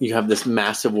you have this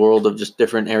massive world of just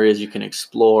different areas you can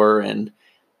explore, and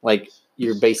like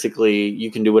you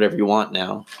can do whatever you want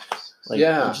now. Like, you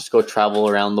just go travel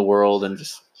around the world and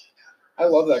just. I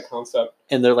love that concept.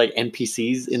 And they're like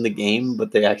NPCs in the game,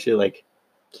 but they actually like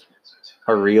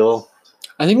are real.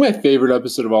 I think my favorite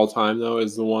episode of all time, though,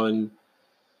 is the one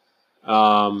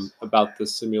about the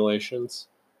simulations,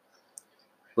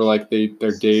 where like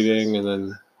they're dating, and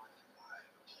then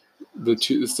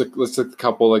it's like the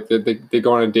couple like they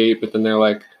go on a date, but then they're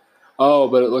like, oh,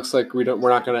 but it looks like we're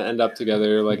not going to end up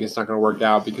together. Like it's not going to work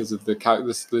out because of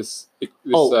this.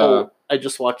 I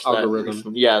just watched algorithm.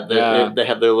 That. Yeah, they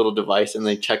have their little device and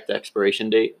they check the expiration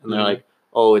date, and they're like,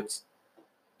 oh, it's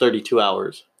 32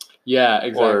 hours. Yeah,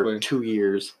 exactly. Or 2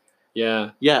 years.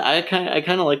 Yeah. Yeah, I kind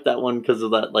of like that one because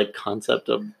of that like concept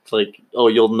of like, oh,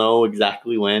 you'll know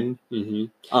exactly when. Mm-hmm.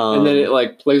 And then it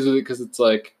like plays with it because it's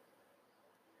like,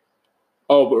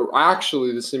 oh, but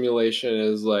actually the simulation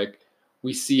is like,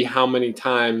 we see how many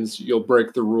times you'll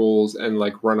break the rules and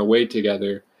like run away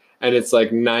together. And it's like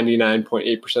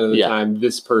 99.8% of the time,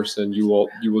 this person you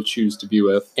will choose to be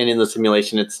with. And in the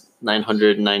simulation, it's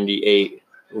 998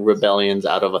 rebellions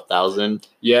out of 1,000.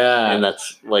 Yeah, and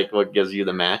that's like what gives you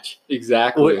the match.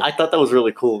 Exactly. I thought that was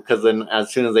really cool because then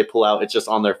as soon as they pull out, it's just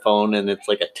on their phone and it's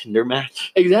like a Tinder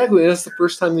match. Exactly. That's the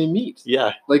first time they meet.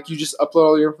 Yeah. Like you just upload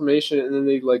all your information and then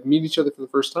they like meet each other for the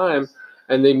first time,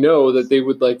 and they know that they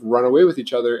would like run away with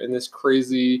each other in this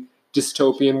crazy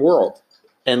dystopian world.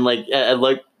 And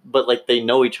but like they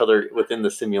know each other within the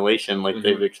simulation, like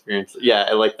they've experienced. Yeah,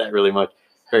 I like that very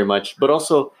much. But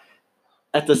also,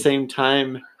 at the same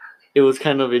time, it was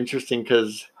kind of interesting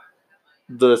because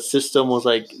the system was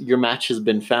like, your match has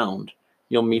been found.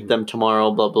 You'll meet them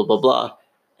tomorrow. Blah blah blah blah.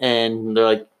 And they're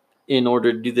like, in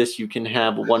order to do this, you can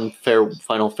have one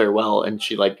final farewell. And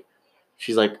she's like,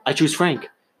 I choose Frank.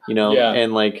 Yeah.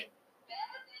 And like,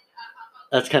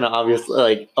 that's kind of obvious.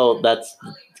 Like, oh, that's.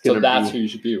 So that's who you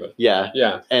should be with. Yeah.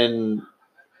 Yeah. And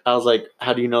I was like,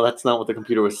 how do you know that's not what the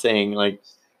computer was saying? Like,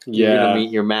 you're going to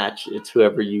meet your match. It's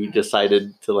whoever you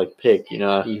decided to, like, pick,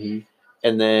 Mm-hmm.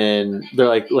 And then they're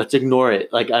like, let's ignore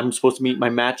it. Like, I'm supposed to meet my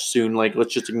match soon. Like,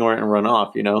 let's just ignore it and run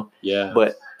off, Yeah.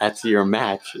 But that's your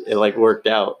match. It, like, worked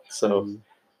out. So. Mm-hmm.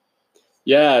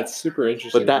 Yeah, it's super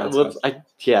interesting. But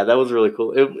that was really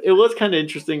cool. It was kind of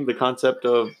interesting, the concept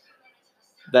of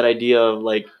that idea of,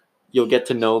 like, you'll get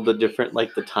to know the different,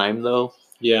 like, the time, though.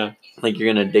 Yeah. Like,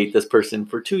 you're going to date this person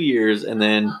for 2 years, and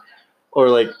then, or,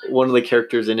 like, one of the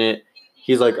characters in it,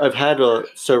 he's like, I've had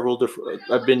several different,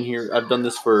 I've been here, I've done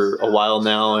this for a while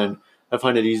now, and I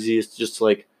find it easiest just to,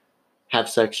 like, have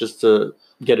sex just to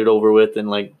get it over with and,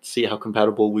 like, see how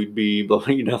compatible we'd be, but,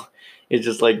 it's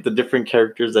just, like, the different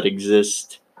characters that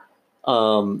exist,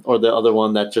 or the other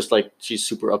one that just, like, she's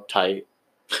super uptight.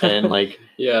 And like,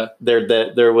 yeah,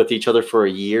 they're with each other for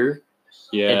a year.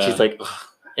 Yeah, and she's like, ugh.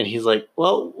 And he's like,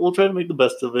 well, we'll try to make the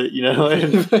best of it,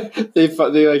 And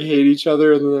they like hate each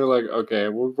other, and then they're like, okay,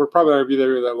 we're probably not gonna be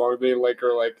there that long. They like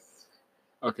are like,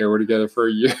 okay, we're together for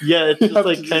a year. Yeah, it's just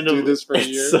like kind of do this for a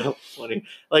year. So funny.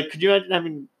 Like, could you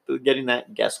imagine getting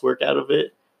that guesswork out of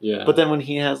it? Yeah. But then when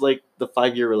he has like the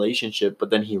 5-year relationship,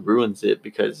 but then he ruins it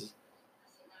because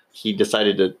he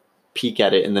decided to peek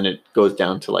at it, and then it goes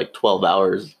down to like 12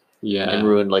 hours. Yeah. and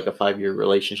ruined like a 5-year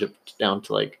relationship down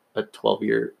to like a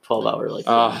 12-hour like.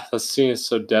 That scene is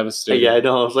so devastating. Yeah, I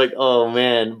know. I was like, oh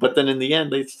man, but then in the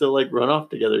end, they still like run off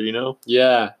together, you know?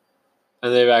 Yeah,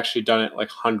 and they've actually done it like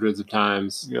hundreds of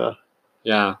times. Yeah,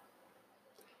 Yeah.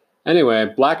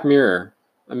 Anyway, Black Mirror,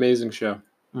 amazing show.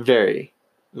 very,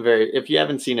 very. If you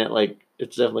haven't seen it, like,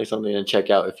 it's definitely something to check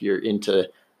out if you're into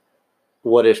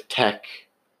what if tech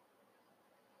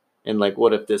and like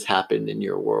what if this happened in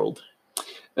your world.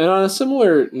 And on a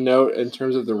similar note, in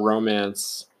terms of the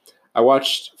romance, I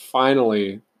watched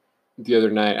finally the other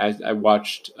night. I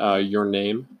watched Your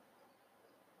Name,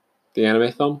 the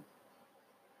anime film.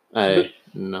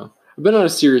 No. I've been on a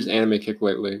serious anime kick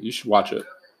lately. You should watch it.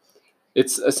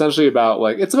 It's essentially about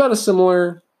it's about a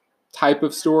similar type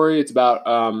of story. It's about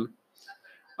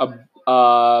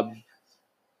a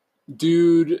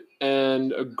dude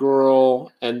and a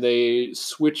girl, and they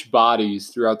switch bodies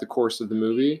throughout the course of the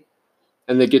movie,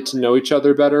 and they get to know each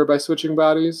other better by switching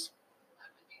bodies.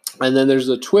 And then there's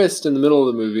a twist in the middle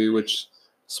of the movie, which,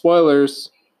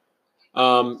 spoilers,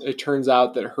 it turns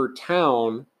out that her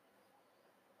town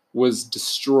was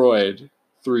destroyed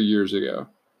 3 years ago.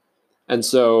 And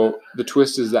so the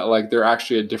twist is that like they're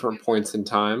actually at different points in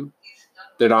time.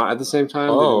 They're not at the same time.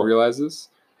 They didn't realize this.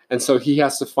 And so he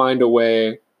has to find a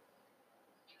way.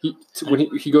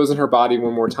 When he goes in her body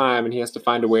one more time, and he has to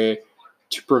find a way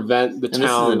to prevent the town.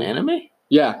 This is an anime?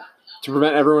 Yeah, to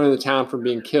prevent everyone in the town from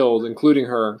being killed, including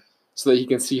her, so that he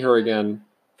can see her again.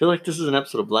 I feel like this is an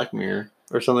episode of Black Mirror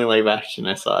or something like action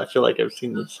I saw. I feel like I've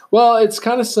seen this. Well, it's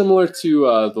kind of similar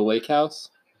to The Lake House.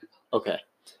 Okay.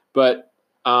 But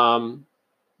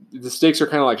the stakes are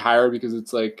kind of like higher because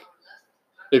it's like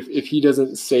if he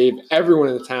doesn't save everyone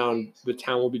in the town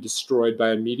will be destroyed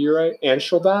by a meteorite and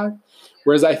she'll die.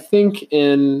 Whereas I think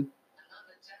in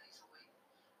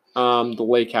The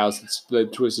Lake House, the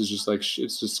twist is just like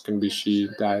it's just going to be she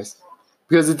dies.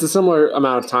 Because it's a similar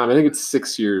amount of time. I think it's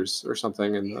 6 years or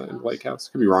something in the Lake House.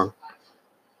 Could be wrong.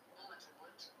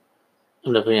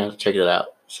 I'm definitely going to have to check it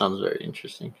out. Sounds very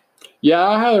interesting. Yeah,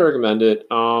 I highly recommend it.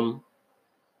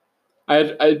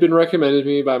 I'd been recommended to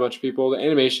me by a bunch of people. The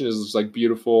animation is just like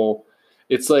beautiful.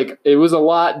 It's like it was a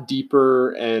lot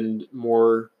deeper and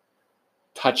more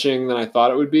touching than I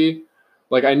thought it would be.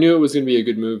 Like I knew it was going to be a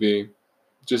good movie,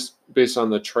 just based on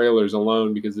the trailers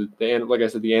alone, because like I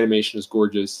said, the animation is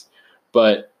gorgeous.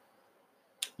 But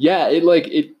yeah,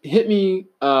 it hit me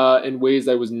in ways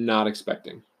I was not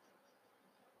expecting.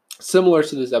 Similar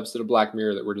to this episode of Black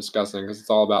Mirror that we're discussing, because it's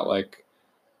all about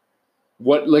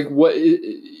what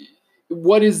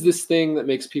is this thing that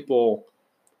makes people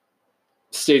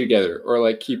stay together or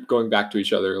like keep going back to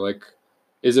each other? Like,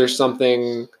 is there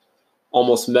something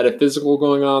almost metaphysical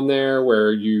going on there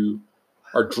where you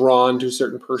are drawn to a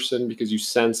certain person because you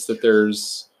sense that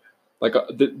there's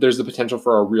there's the potential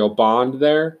for a real bond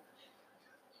there?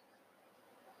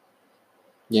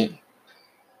 Yeah.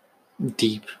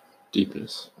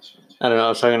 Deepness. I don't know. I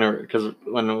was talking to her because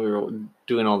when we were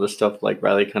doing all this stuff, like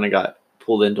Riley kind of got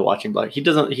pulled into watching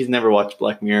he's never watched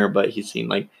Black Mirror, but he's seen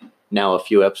like now a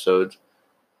few episodes,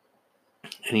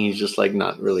 and he's just like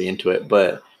not really into it.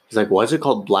 But he's like, "Why is it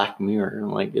called Black Mirror?" And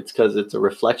I'm like, it's because it's a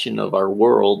reflection of our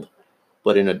world,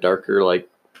 but in a darker like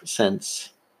sense.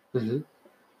 Mm-hmm.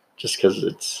 Just because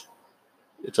it's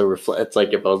it's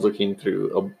like if I was looking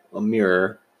through a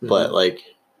mirror, mm-hmm. but like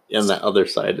on that other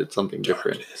side, it's something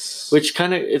different. Which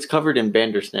kind of it's covered in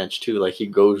Bandersnatch too. Like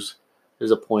there's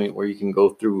a point where you can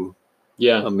go through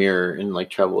a mirror and like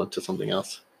travel into something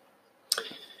else.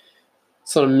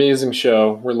 It's an amazing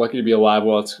show. We're lucky to be alive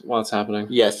while it's happening.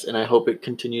 Yes, and I hope it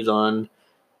continues on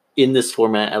in this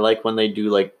format. I like when they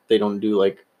don't do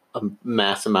like a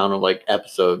mass amount of like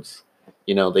episodes.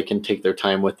 You know, they can take their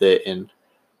time with it and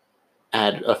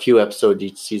add a few episodes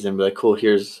each season. Be like, cool,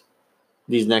 here's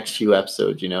these next few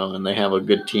episodes, you know, and they have a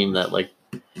good team that like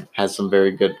has some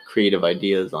very good creative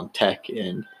ideas on tech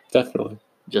and definitely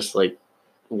just like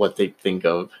what they think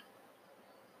of.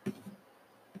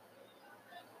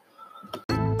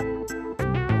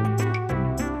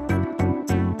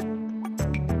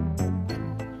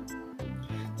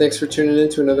 Thanks for tuning in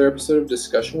to another episode of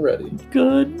Discussion Ready.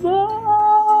 Goodbye.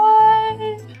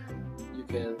 You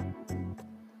can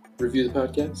review the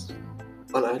podcast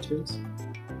on iTunes.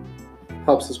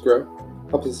 Helps us grow.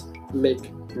 Helps us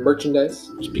make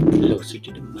merchandise. Speak closer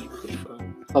to the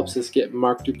microphone. Helps us get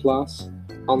Mark Duplass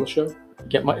on the show.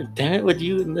 Damn it with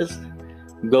you in this.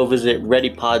 Go visit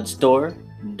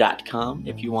ReadyPodStore.com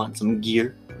if you want some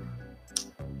gear.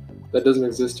 That doesn't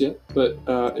exist yet, but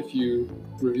if you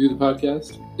review the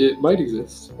podcast, it might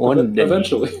exist. One day.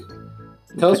 Eventually.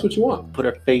 Tell us what you want. Put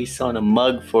our face on a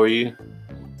mug for you.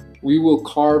 We will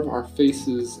carve our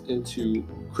faces into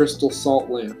crystal salt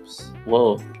lamps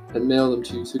Whoa. and mail them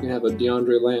to you so you can have a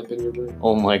DeAndre lamp in your room.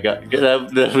 Oh my god.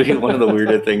 That'd be one of the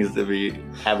weirder things to be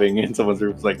having in someone's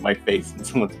room, like my face in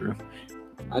someone's room.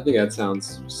 I think that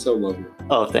sounds so lovely.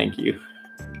 Oh, thank you.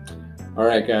 All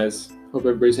right, guys. Hope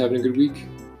everybody's having a good week.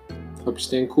 Hope you're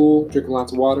staying cool, drinking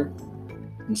lots of water,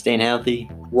 I'm staying healthy.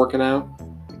 working out,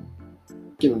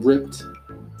 getting ripped,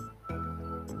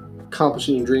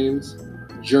 accomplishing your dreams,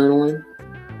 journaling,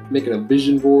 making a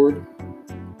vision board,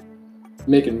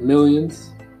 making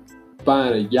millions,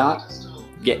 buying a yacht,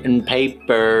 Getting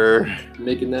paper.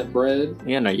 making that bread.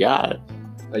 Yeah, no, yacht.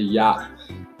 A yacht.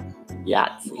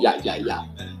 Yachts. Yacht.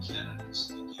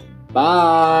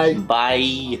 Bye.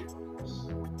 Bye.